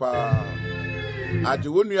nhyira pa aje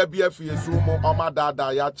wonua bi afi esu mu oma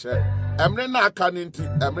dada ya che emre na aka ni nti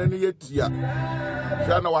emre ni yetia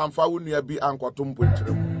hwa na wamfa wonua bi ankoto mpo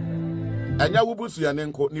nkyere mu enya wubusu ya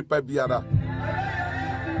nenko nipa biara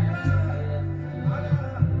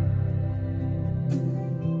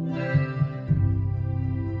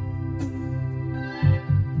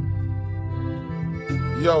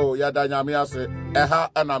yo yada nyame ase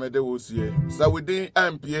eha anamede wosie sa within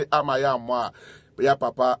mpie amaya amwa ya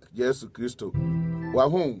papa Yesu Kristo wa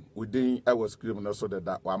hu within I was scream no so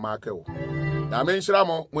da wa make wo nyame nhyira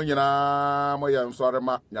mo munyina mo ye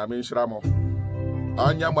nsorema nyame nhyira mo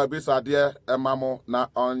anya mabisade emamo na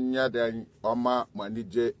onya den oma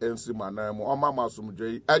manije ensi manamu oma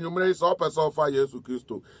masumdwe anwumre so person fa Yesu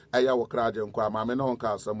Kristo eya wo kraje nkwa amame no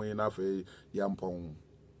nka asam yi na fe yampon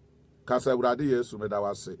kasa urade Yesu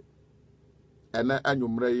medawase ene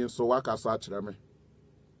anwumre yi so wakasa kire me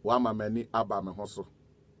wa mamani aba me ho so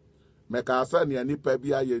me ka asa ne nipa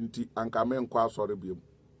bi ayenti anka me nkwa asore biem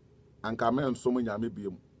anka me nsom nyame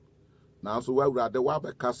biem na so wa urade wa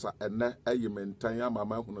be kasa ene ayimentan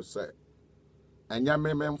amama hunu se enya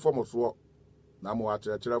me mfomso na mo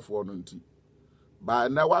akyerɛkyerɛfo no nti ba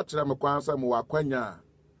na wa kyerɛ me kwansa mo wakwanya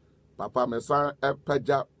papa me san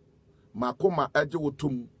epagya makoma agye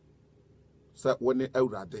wotum se woni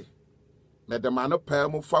awurade me de ma no pa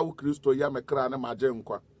mu fa wo Kristo ya me kra na magye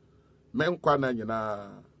nkwa me nkwa na nyina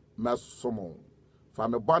mesomo fa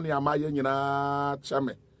me bɔne amaye nyina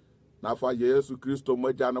kyeme na fa Yesu Kristo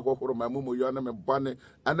magya no hohoro mamumu yo na me bɔne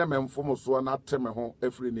ana me mfomso na teme ho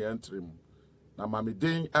afiri ne entrim na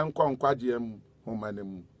mamedin enkonkwaje am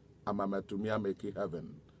homanem amamatumi ameki heaven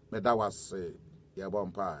me da wase ye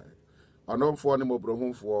bompa onomfo ne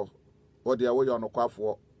mobrohumfo ode ya wo yo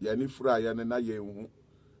nokwafo ya ni fura ya ne na ye hu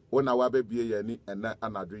wona wa bebie ya ni ena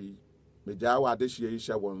anadwi meja wa adehie yi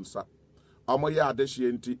hye wonsa omo ya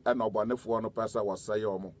adehie nti ena obonefo no pesa wasaye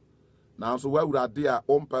omo na nso wa urade a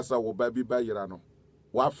ompesa wo ba bi bayira no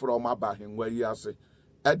wa fro ma ba henwa yi ase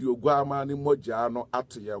ade oguama ni moja no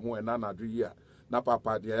ate ye ho ena anadwi a na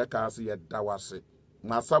papa de ya ka ase ye da wase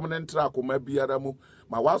masam ne ntra akoma biara mu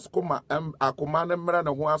ma waskoma akoma ne mra ne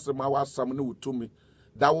ho ase ma wasam ne wutumi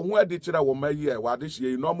da wo ho adi kira wo mayi e wade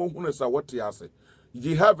hie no mo hunu sa wote ase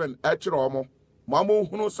yi heaven e kira omo mo mo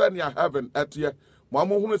hunu sa ne heaven etie mo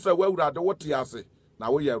mo hunu sa wawurade wote ase na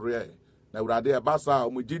wo ye re na awurade e basa o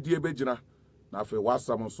mo gidie begina na afi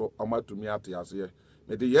wasam so o matumi ate ase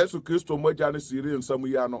me de Yesu Kristo mogya ne siri nsam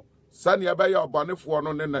yi ano sani ebe ya obonefo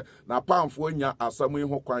no ne na pamfo nya asam yi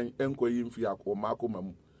ho kwan enkoyi mfi akoma akoma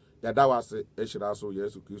mu ya da wase ehira so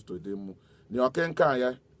Yesu Kristo dem mu ni okenkan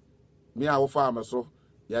ye mi a wo fa me so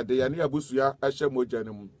ya de ya ne abusua ehye mogya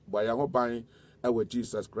ne mu bo ya ho ban ewe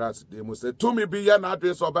Jesus Christ dem mu se to me bi ya na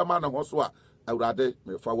adwe so obema ne ho so a awurade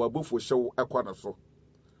me fa wabufo hyew ekwa ne so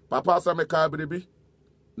papa sa me ka biribi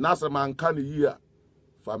na se man ka ne yi a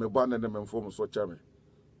fa me bɔ ne me mfom so kyame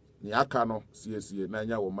ni aka no siesie na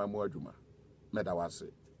nya wo mamu adwuma meda wase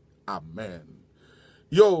amen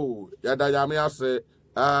yo ya da ya me ase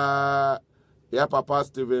ya papa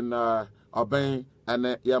Steven Oben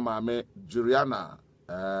ene ya mame Juliana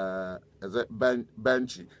eze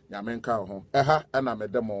benchi nyame nka ho eha na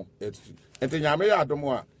medemo etfi enti nyame ya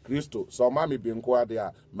adomo a Kristo so mami bi nko ade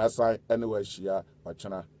a mesai ene wa hia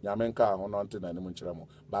ochena nyame nka ho no nte na nim nkyeremo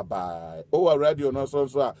bye bye o radio no so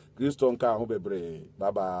a Kristo nka ho bebre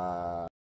bye bye.